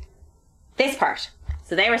 Now, this part.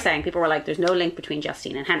 So they were saying, people were like, there's no link between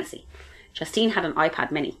Justine and Hennessy. Justine had an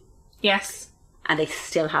iPad mini. Yes. And they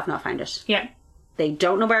still have not found it. Yeah. They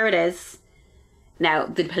don't know where it is. Now,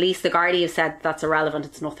 the police, the Gardaí have said that's irrelevant.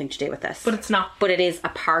 It's nothing to do with this. But it's not. But it is a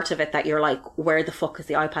part of it that you're like, where the fuck is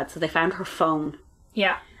the iPad? So they found her phone.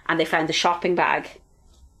 Yeah. And they found the shopping bag.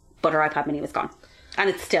 But her iPad mini was gone. And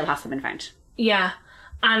it still hasn't been found. Yeah.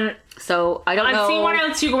 And so, I don't know. I'll see what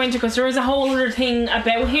else you go into, because there is a whole other thing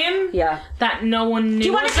about him. Yeah. That no one knew. Do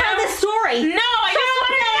you want to tell this story? No, I don't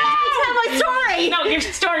want to tell my story. No, your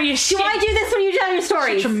story is shit. Do I do this when you tell your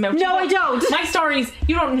stories? No, I don't. My stories,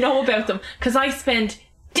 you don't know about them, because I spend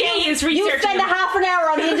days researching. You spend a half an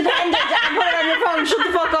hour on The Independent and put it on your phone. Shut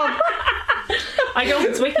the fuck up. I don't.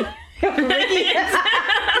 It's Wiki.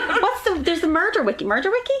 There's the Murder Wiki.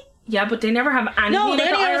 Murder Wiki? Yeah, but they never have any. No,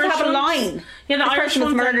 they only ever have a line. Yeah, the this Irish person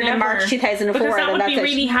was ones murdered in March 2004. Because that would be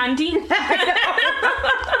really handy.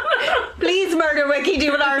 Please, Murder Wiki,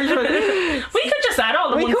 do an Irish one. We could just add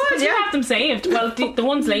all the ones. We have them saved. Well, the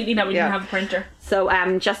ones lately that we didn't have a printer. So,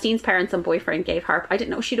 Justine's parents and boyfriend gave I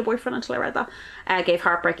didn't know she had a boyfriend until I read that. Gave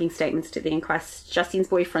heartbreaking statements to the inquest. Justine's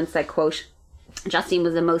boyfriend said, quote, Justine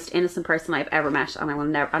was the most innocent person I've ever met, and I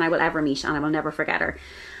will ever meet, and I will never forget her.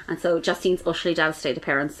 And so Justine's utterly devastated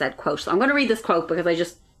parents said, quote, so I'm going to read this quote because I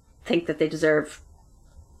just think that they deserve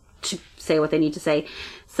to say what they need to say.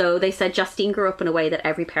 So they said, Justine grew up in a way that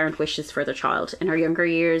every parent wishes for their child. In her younger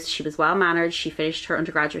years, she was well-mannered. She finished her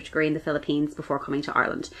undergraduate degree in the Philippines before coming to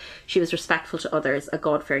Ireland. She was respectful to others, a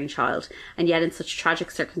God-fearing child. And yet in such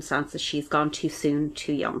tragic circumstances, she's gone too soon,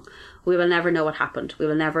 too young. We will never know what happened. We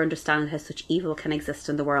will never understand how such evil can exist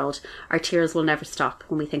in the world. Our tears will never stop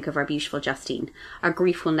when we think of our beautiful Justine. Our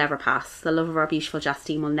grief will never pass. The love of our beautiful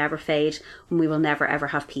Justine will never fade, and we will never ever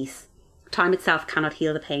have peace. Time itself cannot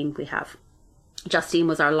heal the pain we have. Justine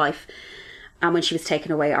was our life, and when she was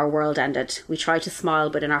taken away, our world ended. We tried to smile,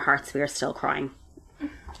 but in our hearts we are still crying.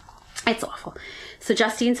 It's awful. So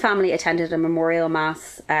Justine's family attended a memorial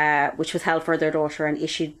mass, which was held for their daughter, and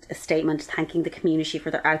issued a statement thanking the community for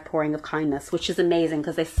their outpouring of kindness, which is amazing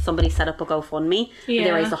because somebody set up a GoFundMe. Yeah. And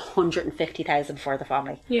they raised 150,000 for the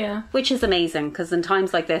family. Yeah. Which is amazing because in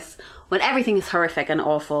times like this, when everything is horrific and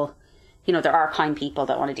awful, you know, there are kind people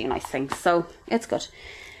that want to do nice things. So it's good.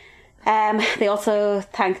 They also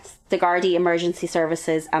thanked the Gardaí Emergency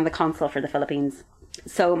Services and the Consul for the Philippines.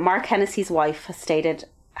 So Mark Hennessy's wife has stated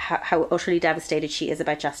how utterly devastated she is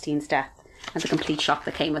about Justine's death and the complete shock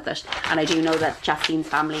that came with it. And I do know that Justine's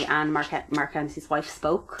family and Mark Hennessy's wife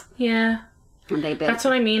spoke. Yeah. And that's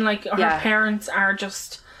what I mean. Like, her parents are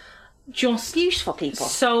just beautiful people.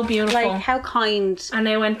 So beautiful. Like, how kind. And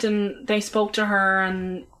they went and they spoke to her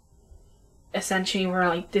and essentially were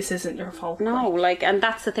like, this isn't your fault. No, and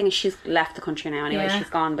that's the thing, she's left the country now anyway. She's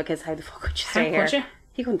gone because how the fuck could you stay here? Could you?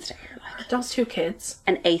 You couldn't stay here. Those two kids.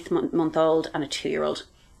 An 8-month-old and a 2-year-old.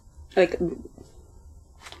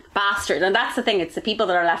 Bastard. And that's the thing, it's the people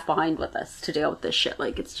that are left behind with this to deal with this shit.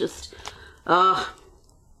 It's just Nicole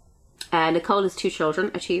has 2 children,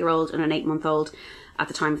 a 2-year-old and an 8-month-old at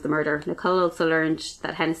the time of the murder. Nicole also learned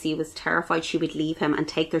that Hennessy was terrified she would leave him and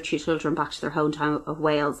take their 2 children back to their hometown of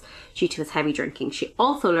Wales due to his heavy drinking. She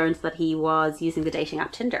also learned that he was using the dating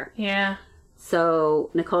app Tinder. Yeah. So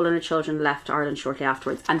Nicole and her children left Ireland shortly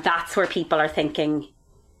afterwards, and that's where people are thinking,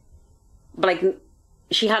 but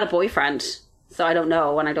she had a boyfriend, so I don't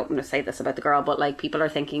know, and I don't want to say this about the girl, but people are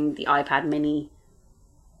thinking the iPad mini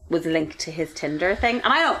was linked to his Tinder thing.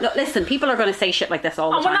 And I don't know, listen, people are going to say shit like this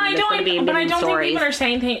all the time. I don't think people are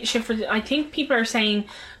saying shit for I think people are saying,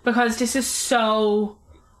 because this is so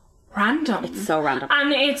random. It's so random.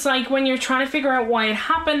 And it's when you're trying to figure out why it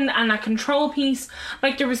happened, and that control piece,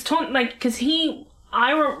 there was because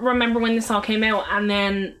I remember when this all came out, and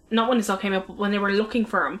then, not when this all came out, but when they were looking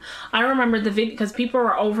for him. I remember the video, because people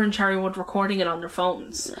were over in Cherrywood recording it on their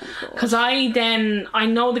phones. Because I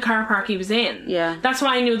know the car park he was in. Yeah. That's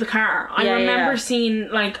why I knew the car. I remember seeing,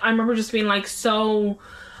 I remember just being, so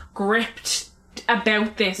gripped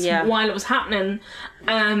about this while it was happening.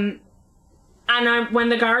 And when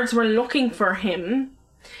the guards were looking for him,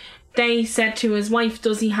 they said to his wife,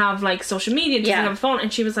 does he have social media? Does he have a phone?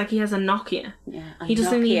 And she was like, he has a Nokia. Yeah, he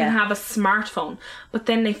doesn't even have a smartphone. But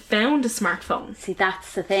then they found a smartphone. See,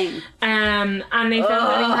 that's the thing. And they found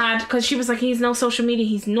that he had, because she was like, he's no social media,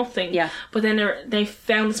 he's nothing. Yeah. But then they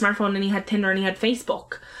found a smartphone, and he had Tinder and he had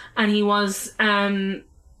Facebook. And he was, and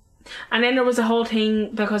then there was a whole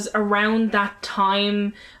thing, because around that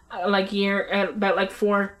time, about like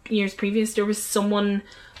 4 years previous, there was someone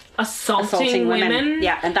assaulting women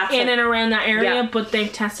and that's in and around that area, but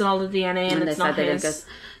they've tested all the DNA and it's not his.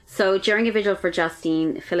 So during a vigil for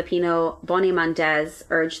Justine, Filipino Bonnie Mendez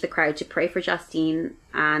urged the crowd to pray for Justine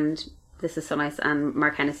and, this is so nice, and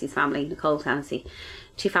Mark Hennessy's family, Nicole Hennessy.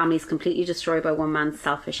 2 families completely destroyed by one man's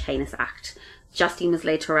selfish, heinous act. Justine was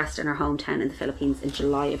laid to rest in her hometown in the Philippines in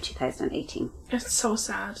July of 2018. It's so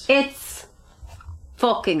sad. It's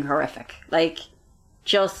fucking horrific. Like,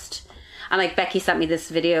 just... And like, Becky sent me this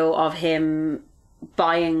video of him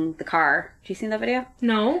buying the car. Have you seen that video?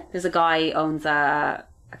 No. There's a guy who owns a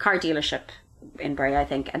car dealership in Bray, I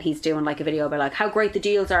think, and he's doing like a video about like how great the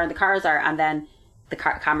deals are and the cars are, and then the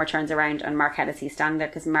camera turns around and Mark Hennessy's standing there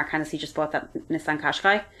because Mark Hennessy just bought that Nissan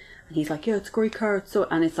Qashqai, and he's like, yeah, it's a great car, it's so,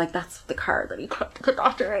 and it's like, that's the car that he put the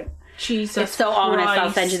doctor in. Jesus, it's so ominous. Christ.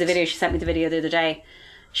 I'll send you the video. She sent me the video the other day.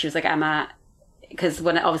 She was like, Emma, because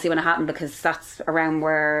when it happened, because that's around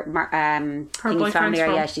where her boyfriend's family are.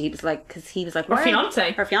 from. Yeah, he was like, her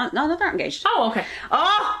fiance. Her fiance. No, they're engaged. Oh, okay.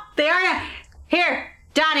 Oh, they are now. Here,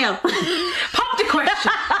 Daniel, pop the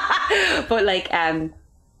question. But like,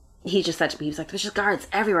 he just said to me, he was like, there's just guards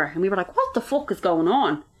everywhere, and we were like, what the fuck is going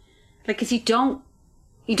on? Like, because you don't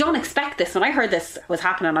expect this. When I heard this was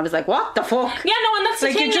happening, I was like, what the fuck? Yeah, no, and that's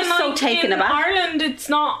like, the thing. you're just so taken aback. In Ireland, it's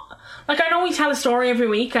not like, I know we tell a story every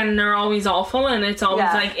week and they're always awful, and it's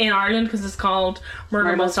always like in Ireland because it's called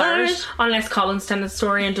Murder Most Irish, unless Colin's telling the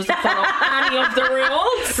story and doesn't follow any of the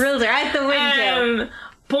rules. Rules are out the window.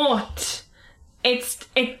 But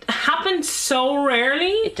it happens so rarely.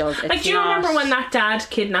 It does. Like, do you remember when that dad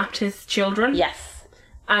kidnapped his children? Yes.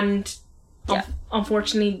 And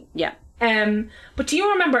unfortunately, yeah. But do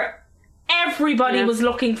you remember everybody was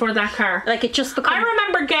looking for that car? Like, it just becomes... I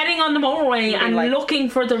remember getting on the motorway and looking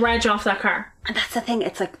for the reg off that car. And that's the thing.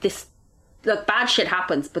 It's like this... Look, bad shit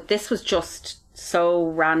happens, but this was just so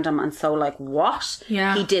random and so like, what?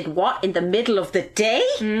 Yeah. He did what in the middle of the day?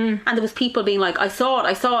 And there was people being like, I saw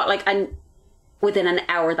it, like, and within an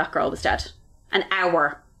hour that girl was dead. An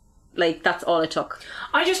hour. Like, that's all it took.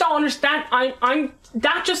 I just don't understand.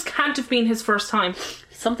 That just can't have been his first time.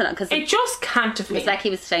 Something, because it just can't have been. It's like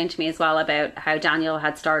he was saying to me as well about how Daniel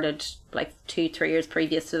had started like 2-3 years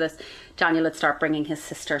previous to this. Daniel had started bringing his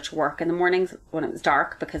sister to work in the mornings when it was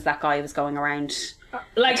dark, because that guy was going around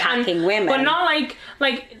like attacking women. But not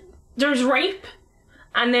like there's rape,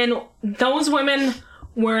 and then those women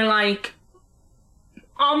were like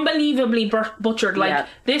unbelievably butchered. Like,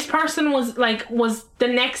 this person was the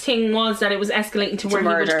next thing was that it was escalating to where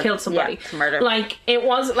murder. He would kill somebody. To murder. Like, it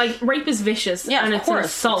was like, rape is vicious, and it's an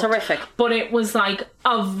assault. It's horrific. But it was like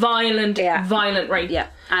a violent rape. Yeah.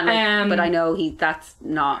 And but I know that's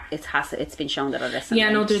not, it's been shown that it isn't. Yeah,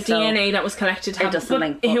 no, the DNA that was collected doesn't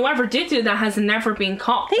link. Whoever did do that has never been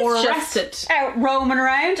caught or arrested. Just out roaming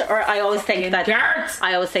around. Or I always think that guards.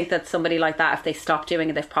 I always think that somebody like that, if they stop doing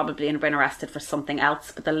it, they've probably been arrested for something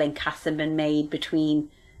else, but the link hasn't been made between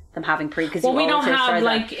them having because we don't have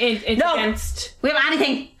it's against. We have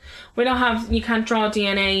anything. We don't have. You can't draw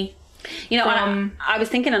DNA. You know, I was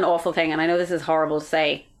thinking an awful thing, and I know this is horrible to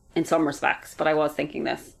say in some respects, but I was thinking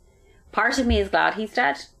this. Part of me is glad he's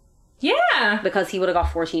dead. Yeah. Because he would have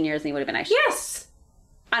got 14 years and he would have been out. Yes.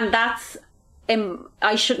 And that's...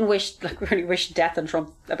 I shouldn't really wish death on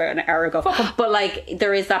Trump about an hour ago. But, like,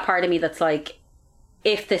 there is that part of me that's like,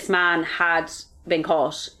 if this man had been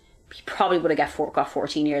caught, he probably would have got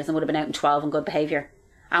 14 years and would have been out in 12 in good behaviour.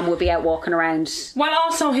 And would be out walking around. Well,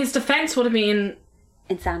 also, his defence would have been...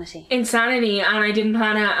 Insanity, and I didn't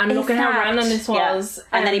plan it, and look at how random this was. Yeah.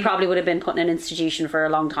 And then he probably would have been put in an institution for a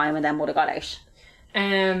long time and then would have got out.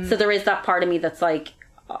 So there is that part of me that's like,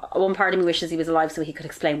 one part of me wishes he was alive so he could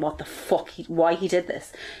explain what the fuck, why he did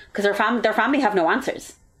this. Because their family have no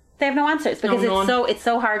answers. They have no answers because it's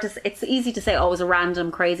so hard to. It's easy to say, oh, it was a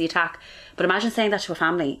random crazy attack, but imagine saying that to a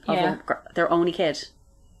family of their only kid.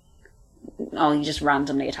 Oh, you just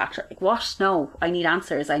randomly attacked her. Like, what? No, I need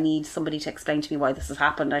answers. I need somebody to explain to me why this has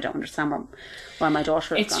happened. I don't understand why my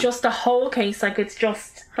daughter is It's gone. Just the whole case. Like, it's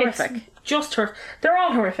just horrific. It's just they're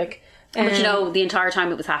all horrific. But you know, the entire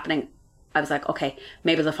time it was happening, I was like, okay,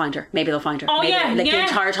 maybe they'll find her. Maybe they'll find her. Oh, The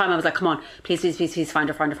entire time I was like, come on, please, find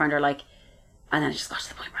her. Like, and then it just got to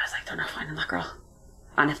the point where I was like, they're not finding that girl.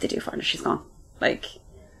 And if they do find her, she's gone. Like,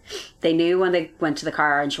 they knew when they went to the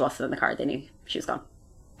car and she wasn't in the car, they knew she was gone.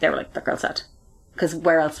 They were like, that girl's dead. Because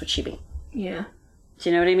where else would she be? Yeah. Do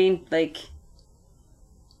you know what I mean? Like,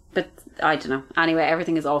 but I don't know. Anyway,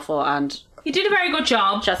 everything is awful, and you did a very good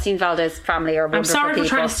job. Justine Valdez family are wonderful I'm sorry people.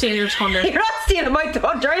 for trying to steal your thunder. You're not stealing my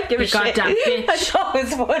thunder. I don't give a shit. Goddamn bitch. I thought it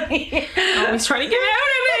was funny. Always trying to get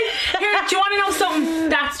out of Here, do you want to know something?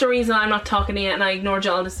 That's the reason I'm not talking to you and I ignored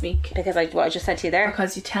you all this week. Because what I just said to you there.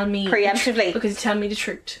 Because you tell me... Preemptively. Because you tell me the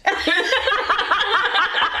truth.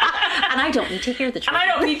 And I don't need to hear the truth. And I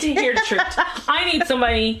don't need to hear the truth. I need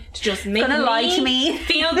somebody to just make Gonna lie to me.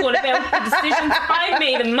 feel good about the decisions I've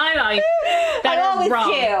made in my life that I are always wrong.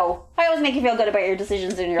 do. I always make you feel good about your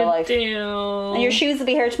decisions in your life. Do. And your shoes will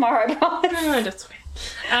be here tomorrow, I promise. Oh, that's okay.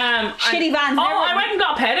 Shitty Vans. I went and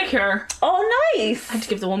got a pedicure. Oh, nice. I had to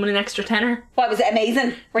give the woman an extra tenner. What, was it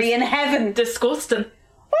amazing? Were you in heaven? Disgusting.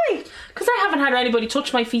 Why? Because I haven't had anybody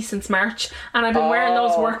touch my feet since March, and I've been wearing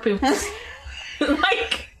those work boots.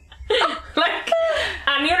 like,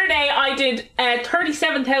 and the other day I did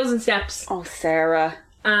 37,000 steps. Oh, Sarah.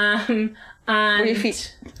 And Are your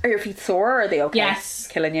feet sore or are they okay? Yes.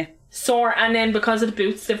 Killing you. Sore, and then because of the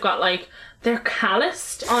boots, they've got like, they're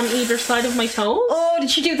calloused on either side of my toes. Oh, did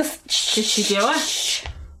she do this? Did she do it?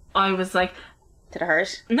 I was like, Did it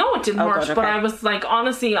hurt? no, it didn't hurt, God, but okay. I was like,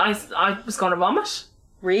 honestly, I was going to vomit.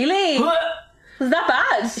 Really? Was that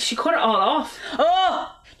bad? She cut it all off.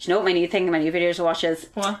 Oh! Do you know what my new video to watch is?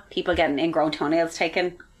 What? People getting ingrown toenails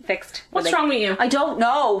fixed. What's wrong with you? I don't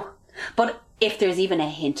know. But if there's even a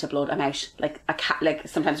hint of blood, I'm out. Like a cat. Like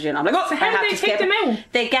sometimes you're doing. I'm like, oh, So how I do have they to take skip. them out?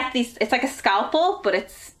 They get these. It's like a scalpel, but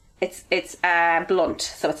it's blunt,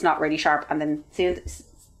 so it's not really sharp. And then say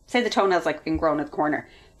the toenail's like ingrown at the corner,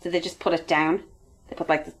 so they just put it down. They put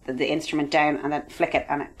like the instrument down and then flick it,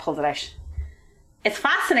 and it pulls it out. It's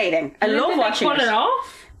fascinating. I love watching Cut it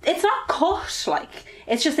off. It's not cut, like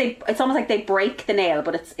it's just it's almost like they break the nail,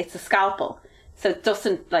 but it's a scalpel, so it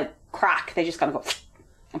doesn't like crack. They just gotta go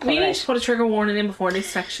and pull We it need out. to put a trigger warning in before this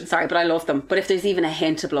section. Sorry, but I love them. But if there's even a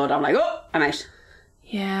hint of blood, I'm like, oh, I'm out.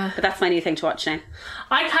 Yeah. But that's my new thing to watch now.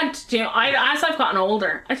 I can't do. As I've gotten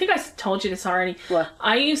older, I think I told you this already. What?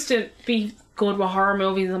 I used to be good with horror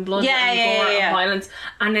movies and blood Yeah, and yeah, gore yeah. and violence.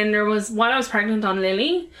 And then there was, while I was pregnant on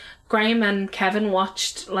Lily, Graham and Kevin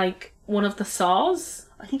watched like one of the Saws.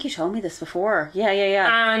 I think you told me this before. Yeah.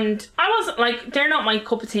 And I wasn't like, they're not my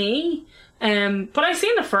cup of tea. But I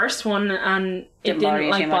seen the first one and it Didn't bother didn't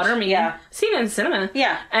you like too much. bother me. Yeah. Seen it in the cinema.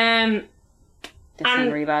 Yeah. This and-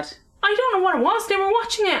 is really bad. I don't know what it was. They were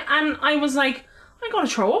watching it and I was like, I'm going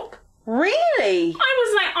to throw up. Really? I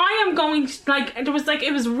was like, I am going to, like, there was like,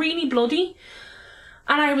 it was really bloody.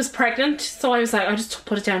 And I was pregnant, so I was like, I just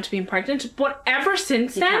put it down to being pregnant. But ever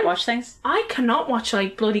since You then, can't watch things? I cannot watch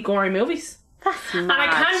like bloody gory movies. That's mad. And I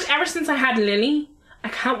can't, ever since I had Lily, I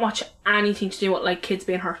can't watch anything to do with like kids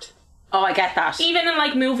being hurt. Oh, I get that. Even in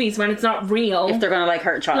like movies when it's not real, If they're gonna like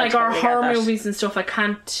hurt a child, like I our totally get horror that. movies and stuff, I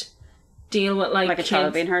can't deal with like Like a child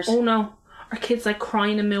kids. being hurt? Oh no. Or kids like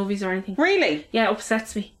crying in movies or anything. Really? Yeah, it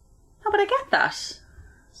upsets me. Oh, but I get that.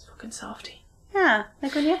 It's fucking softy. Yeah,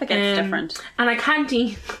 like when you have a kid, it's different. And I can't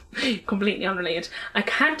eat, completely unrelated, I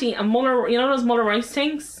can't eat a Muller, you know those Muller rice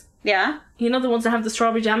things? Yeah, You know the ones that have the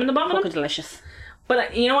strawberry jam in the bottom of fucking them? delicious.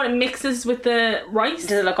 But you know what it mixes with the rice?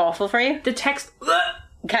 Does it look awful for you? The text...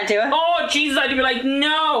 Can't do it. Oh, Jesus, I'd be like,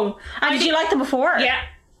 no. And did you like them before? Yeah.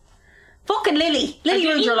 Fucking Lily. I Lily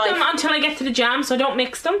ruined eat your life. them until I get to the jam, so I don't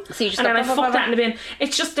mix them. So you just and go then I blah, blah, fuck blah, that in the bin.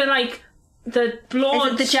 It's just the, like, the blood...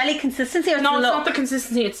 Is it the jelly consistency or No, the it's look? not the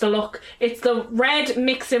consistency, it's the look. It's the red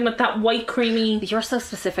mixed in with that white creamy... You're so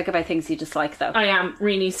specific about things you dislike, though. I am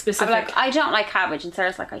really I'm specific. like, I don't like cabbage, and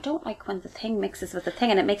Sarah's like, I don't like when the thing mixes with the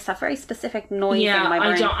thing, and it makes that very specific noise yeah, in my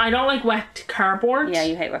brain. I don't like wet cardboard. Yeah,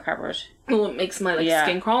 you hate wet cardboard. Oh, it makes my like Yeah.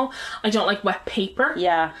 skin crawl. I don't like wet paper.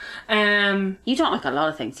 Yeah. Um, You don't like a lot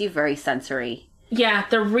of things. You're very sensory. yeah,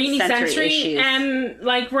 they're really Sensory sensory issues.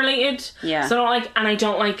 like related. Yeah. So I don't like, and I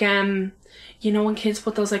don't like you know when kids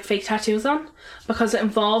put those like fake tattoos on because it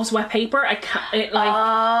involves wet paper. I can't. It like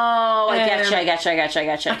Oh, I get you.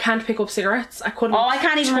 I can't pick up cigarettes. I couldn't. Oh, I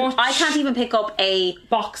can't touch even pick up a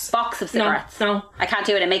box box of cigarettes. No. I can't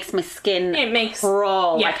do it. It makes my skin It makes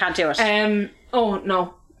crawl. yeah. I can't do it. Oh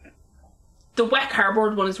no. The wet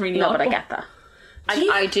cardboard one is really No, awful. but I get that. Do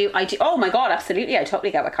you- I do. Oh my god, absolutely. I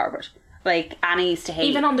totally get wet cardboard. Like Annie used to hate.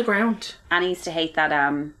 Even on the ground. Annie used to hate that.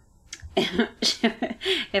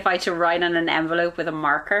 If I had to write on an envelope with a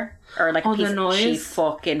marker or like a Oh, the piece, noise. she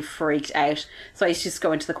fucking freaked out. So I used to just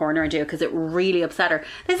go into the corner and do it because it really upset her.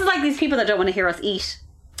 This is like these people that don't want to hear us eat.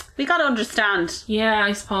 We got to understand. Yeah,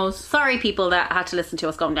 I suppose. Sorry, people that had to listen to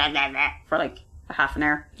us going blah, blah, blah, for like a half an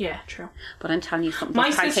hour. Yeah, true. But I'm telling you something. My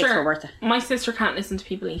Those pancakes were worth it. my sister can't listen to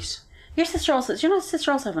people eat. Your sister also. Do you know your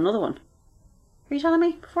sister also have another one? Were you telling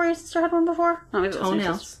me before your sister had one before? No, maybe it was your sister.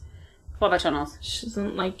 Toenails. What about toenails? She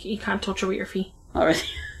doesn't like, you can't touch her with your feet. Oh, really?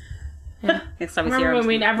 Yeah. Next time we see her, Remember I'm just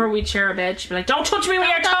whenever we'd share a bed, she'd be like, don't touch me with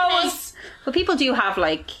your toes! But people do have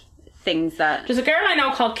like things that... There's a girl I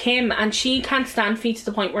know called Kim, and she can't stand feet to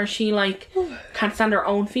the point where she, like, can't stand her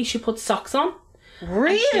own feet. She puts socks on.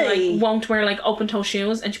 Really? And she, like, won't wear, like, open-toe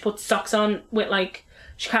shoes, and she puts socks on with, like...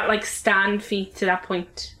 She can't, like, stand feet to that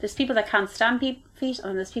point. There's people that can't stand feet,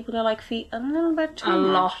 and there's people that like feet a little bit too A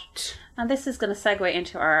much. lot. And this is going to segue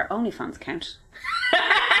into our OnlyFans account.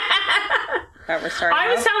 That we're starting I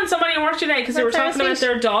was off. telling somebody at work today, because they were What's talking their about feet?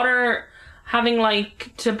 their daughter having,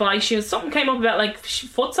 like, to buy shoes. Something came up about, like,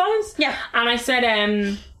 foot size. Yeah. And I said,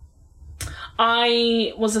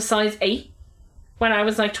 I was a size 8 when I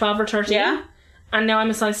was, like, 12 or 13. Yeah. And now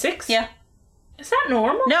I'm a size 6. Yeah. Is that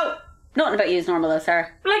normal? No. Nothing about you is normal though, Sarah.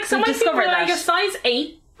 Like, so We've my feet were discovered like that. a size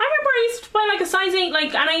 8. I remember I used to buy like a size 8,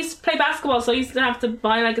 like, and I used to play basketball, so I used to have to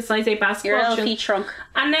buy like a size 8 Your basketball little shoe. feet shrunk.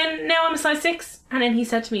 And then now I'm a size 6. And then he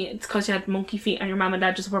said to me, it's because you had monkey feet and your mum and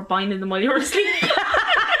dad just were binding them while you were asleep.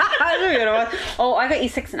 I don't know what. Oh, I got you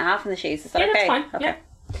 6.5 in the shoes. Is that Yeah, okay? that's fine. Okay.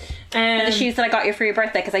 Yeah. The shoes that I got you for your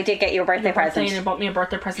birthday, because I did get you a birthday present. And you bought me a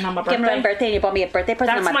birthday present on my Give me my birthday. birthday and you bought me a birthday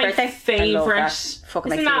present That's on my my birthday. I love favourite. that.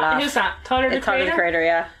 Fucking Isn't makes me that, laugh. who's that? Tyler the It's Tyler the Creator? Creator,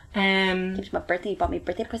 yeah. Um, My birthday, you bought me a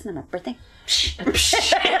birthday present on my birthday.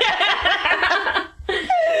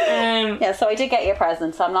 Yeah, so I did get you a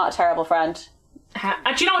present, so I'm not a terrible friend. do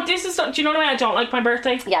you know what this is? Do you know the way I don't like my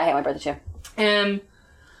birthday? Yeah, I hate my birthday too.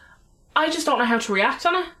 I just don't know how to react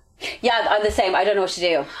on it. Yeah, I'm the same. I don't know what to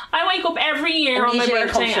do. I wake up every year on my Immediately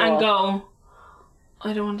birthday and uncomfortable. go,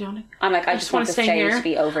 I don't want to do anything. I'm like, I just want wanna this stay day here, to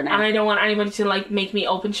be over now. and I don't want anybody to like make me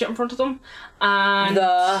open shit in front of them. And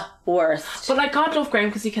The worst. but like, God love Graham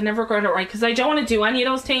because he can never get it right, because I don't want to do any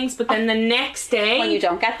of those things. But then the next day, When you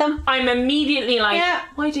don't get them, I'm immediately like, Yeah.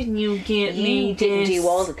 why didn't you get me you didn't this? do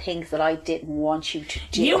all the things that I didn't want you to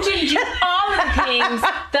do. You didn't do all of the things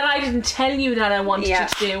that I didn't tell you that I wanted Yeah. you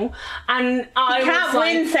to do. And I can't was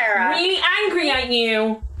like, win, Sarah. really angry at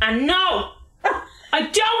you. And no, I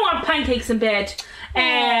don't want pancakes in bed.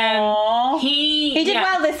 Aww. He did yeah.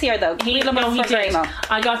 well this year, though. He We love no, us he for did. Graham.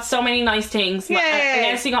 I got so many nice things. Yay.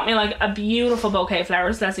 Leslie got me like a beautiful bouquet of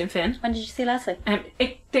flowers, Leslie and Finn. When did you see Leslie?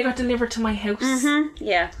 They got delivered to my house.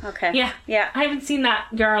 Yeah, okay. Yeah. Yeah. I haven't seen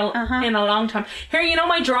that girl in a long time. Here, you know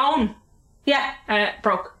my drone Yeah.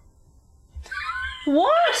 broke.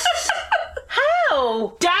 What?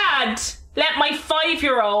 How? Dad let my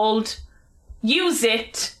 5-year-old use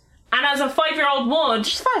it, and as a 5-year-old would,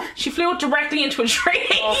 She's 5. she flew it directly into a tree.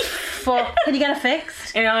 Fuck. Can you get it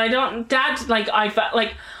fixed? You know, I don't. Dad, like, I felt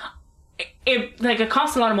like it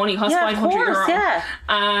cost a lot of money. It cost Yeah, of €500, course, yeah.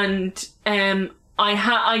 and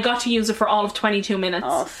I got to use it for all of 22 minutes.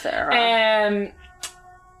 Oh, Sarah.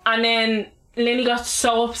 And then Lily got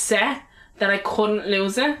so upset that I couldn't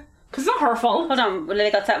lose it. Because it's not her fault. Hold on. Lily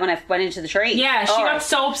got set when I went into the tree. Yeah, she got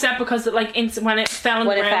so upset because it, like, when it fell on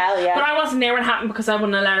When the it ground. fell, yeah. But I wasn't there when it happened because I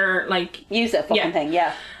wouldn't have let her, like... Use it fucking thing,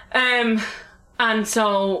 yeah. And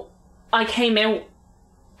so I came out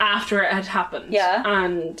after it had happened. Yeah.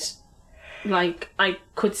 And, like, I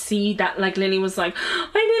could see that, like, Lily was like,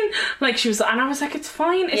 I didn't... Like, she was... And I was like, it's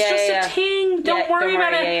fine. It's just yeah. a thing. Don't Yeah, worry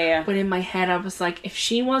about it. Yeah. But in my head, I was like, if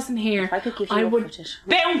she wasn't here, I could give you I a would footage.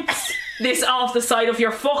 bounce this off the side of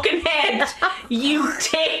your fucking head. You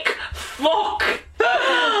thick fuck.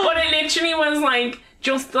 But it literally was like,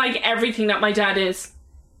 just like everything that my dad is.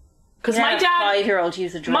 Because my dad... 5-year-old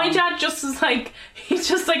use a drone. My dad just is like, he's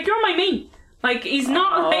just like, you're my mate. Like, he's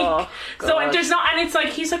not like... So God. there's not... And it's like,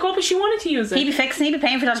 he's like, oh, but she wanted to use it. He'd be fixing, he'd be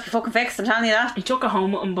paying for that to be fucking fixed, I'm telling you that. He took it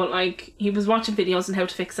home with him, but like, he was watching videos on how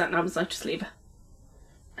to fix it, and I was like, just leave it.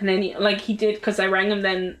 And then he did, because I rang him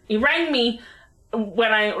then. He rang me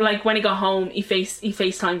when he got home, he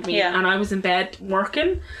FaceTimed me, Yeah. and I was in bed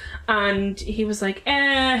working, and he was like,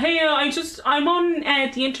 hey, I'm on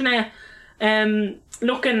the internet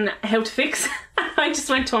looking how to fix it. I just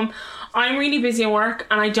went to him, I'm really busy at work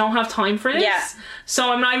and I don't have time for this. Yeah.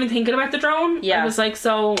 So I'm not even thinking about the drone. Yeah. I was like,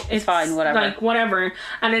 so it's fine, whatever. Like, whatever.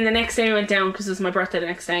 And then the next day I went down because it was my birthday the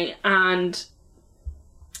next day, and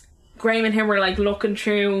Graham and him were like looking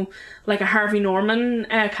through like a Harvey Norman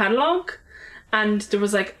catalogue, and there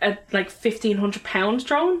was like a £1,500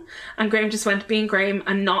 drone, and Graham just went being Graham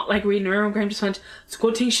and not like reading her, and Graham just went, it's a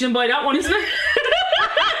good thing she didn't buy that one, isn't it?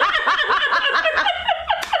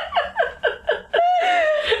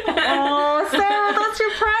 Oh, Sarah, that's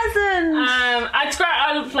your present.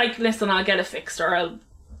 I'll like, listen, I'll get it fixed, or I'll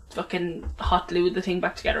fucking hot glue the thing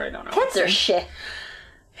back together. I don't know. Kids are shit.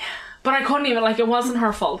 But I couldn't even, like, it wasn't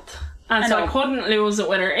her fault, and so I know. couldn't lose it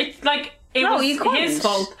with her. It's like, it No, was you couldn't. his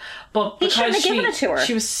fault, but He because shouldn't have given it to her.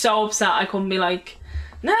 she was so upset, I couldn't be like,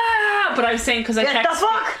 nah. But I was saying, because I Get the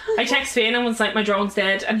fuck? texted Finn and was like, my drone's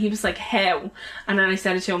dead, and he was like, how? And then I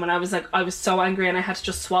said it to him, and I was like, I was so angry, and I had to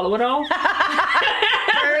just swallow it all.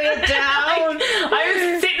 Very carry it down.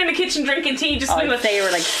 I was sitting in the kitchen drinking tea, just I'd like, say you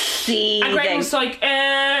were like seething. and Graham was like,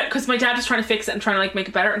 because my dad was trying to fix it and trying to like make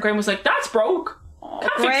it better, and Graham was like, that's broke. Can't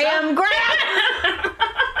fix Graham, that. Graham,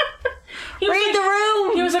 He was read like, the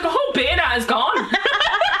room. He was like, a whole beta is gone.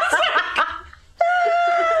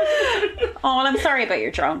 Oh, well, I'm sorry about your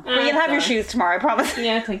drone. But you'll have your shoes tomorrow, I promise.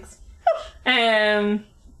 Yeah, thanks.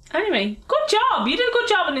 Anyway, good job. You did a good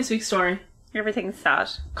job in this week's story. Everything's sad.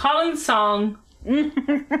 Colin's song relates to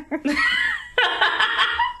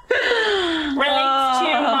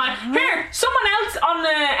my... Here, someone else on the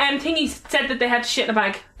thingy said that they had shit in a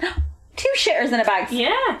bag. 2 shitters in a bag.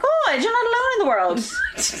 Yeah. Good, you're not alone in the world.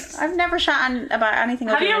 I've never shat about anything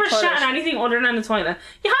Have other you than ever the toilet. shat in anything other than the toilet?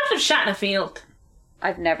 You have to have shat in a field.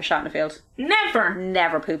 I've never shat in a field. Never.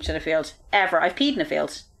 Never pooped in a field. Ever. I've peed in a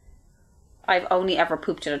field. I've only ever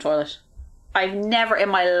pooped in a toilet. I've never in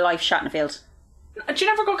my life shat in a field. Do you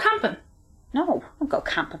never go camping? No, I don't go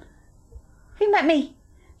camping. Have you met me?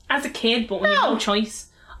 As a kid, but when you have no choice.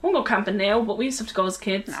 I won't go camping now, but we used to have to go as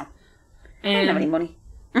kids. No. I didn't have any money.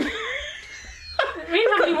 We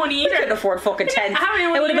didn't have any money either. I couldn't afford fucking tents.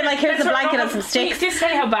 It would have been like, here's a blanket and some sticks. Just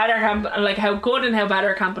say how bad our how good and how bad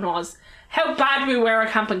our camping was. How bad we were at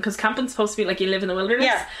camping, because camping's supposed to be like you live in the wilderness.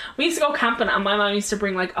 Yeah. We used to go camping, and my mum used to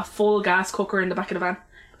bring like a full gas cooker in the back of the van.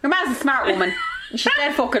 Your mom's a smart woman. She's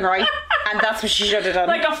dead fucking right. And that's what she should have done.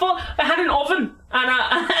 Like a full... I had an oven,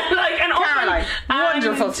 and like an Caroline, oven.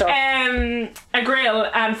 wonderful stuff. A grill,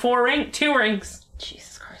 and 2 rings.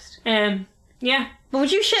 Jesus Christ. Yeah. But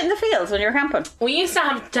would you shit in the fields when you were camping? We used to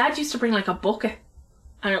have... Dad used to bring like a bucket,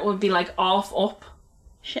 and it would be like off up.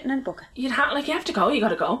 Shitting in a bucket. You have to go, you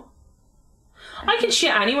gotta go. I can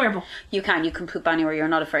shit anywhere, but... You can poop anywhere, you're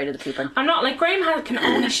not afraid of the pooping. I'm not, like, Graham can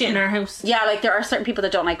only shit in our house. Yeah, like, there are certain people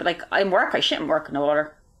that don't like, but like, in work, I shit in work, no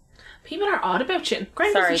order. People are odd about shitting.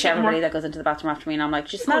 Graham Sorry doesn't to shit in everybody work. that goes into the bathroom after me, and I'm like,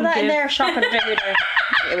 just smell Couldn't that in give. there, shocking baby there.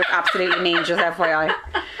 It was absolutely mean, just FYI.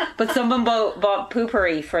 But someone bought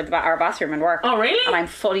poopery for our bathroom in work. Oh, really? And I'm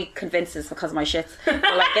fully convinced it's because of my shits. But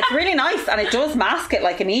like, it's really nice, and it does mask it,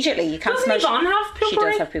 like, immediately. You can't Doesn't smell Yvonne have poopery? She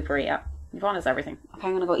does have poopery, yeah. Yvonne has everything. Okay,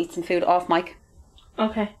 I'm gonna go eat some food off mic.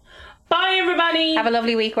 Okay. Bye, everybody. Have a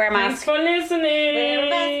lovely week. Wear a mask. Thanks for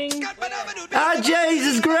listening.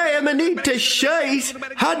 Jesus, Graham, I need to shite.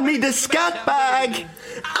 Hand me the scat bag.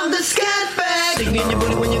 I'm the scat bag. Sing in your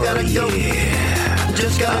booty when you gotta go.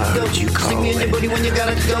 Just gotta go. Sing in your booty when you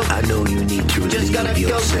gotta go. I know you need to Just gotta relieve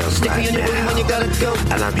go. yourself Stick right me in your booty when you now. gotta go.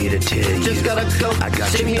 And I'm here to tell you, Just gotta go. I got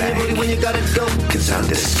Stick me your in your booty when back. you gotta go. Cause I'm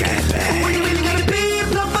the scat When you bag. really gotta be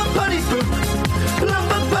plump up buddy poop.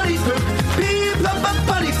 Plump up buddy poop. Be plump up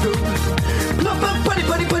buddy poop. Plump up buddy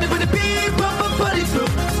buddy buddy buddy. Be plump up buddy poop.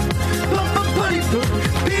 Plump up buddy poop.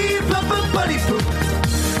 Be plump up buddy poop.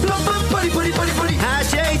 Plump up buddy buddy buddy buddy.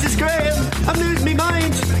 Jesus, Graham, I'm losing me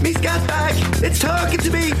mind. Me scat bag, it's talking to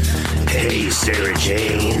me. Hey, Sarah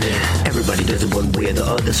Jane. Everybody does it one way or the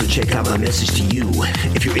other, so check out my message to you.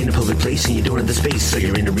 If you're in a public place and you don't have the space, so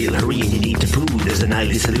you're in a real hurry and you need to poo, there's an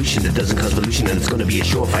early solution that doesn't cause pollution and it's gonna be a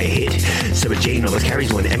surefire hit. Sarah Jane always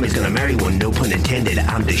carries one, Emma's gonna marry one, no pun intended.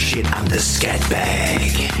 I'm the shit, I'm the scat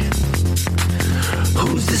bag.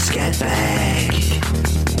 Who's the scat bag?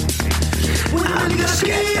 I'm the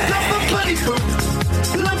scat bag. Plump up buddy poop.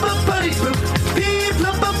 Plump up buddy poop. Be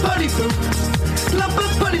plump up buddy poop. Plump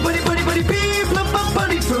up buddy buddy buddy buddy. Be plump up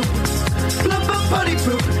buddy poop. Plump up buddy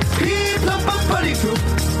poop. Be plump up buddy poop.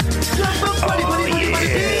 Plump up buddy buddy buddy buddy.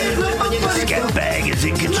 Be plump up The buddy scat poop. bag is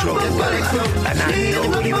in control, and I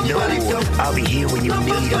know you know I'll be here when you need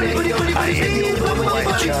me. I am your number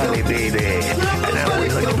one Charlie, baby, and I'm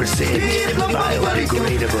 100%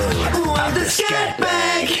 biodegradable. I'm the scat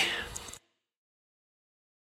bag.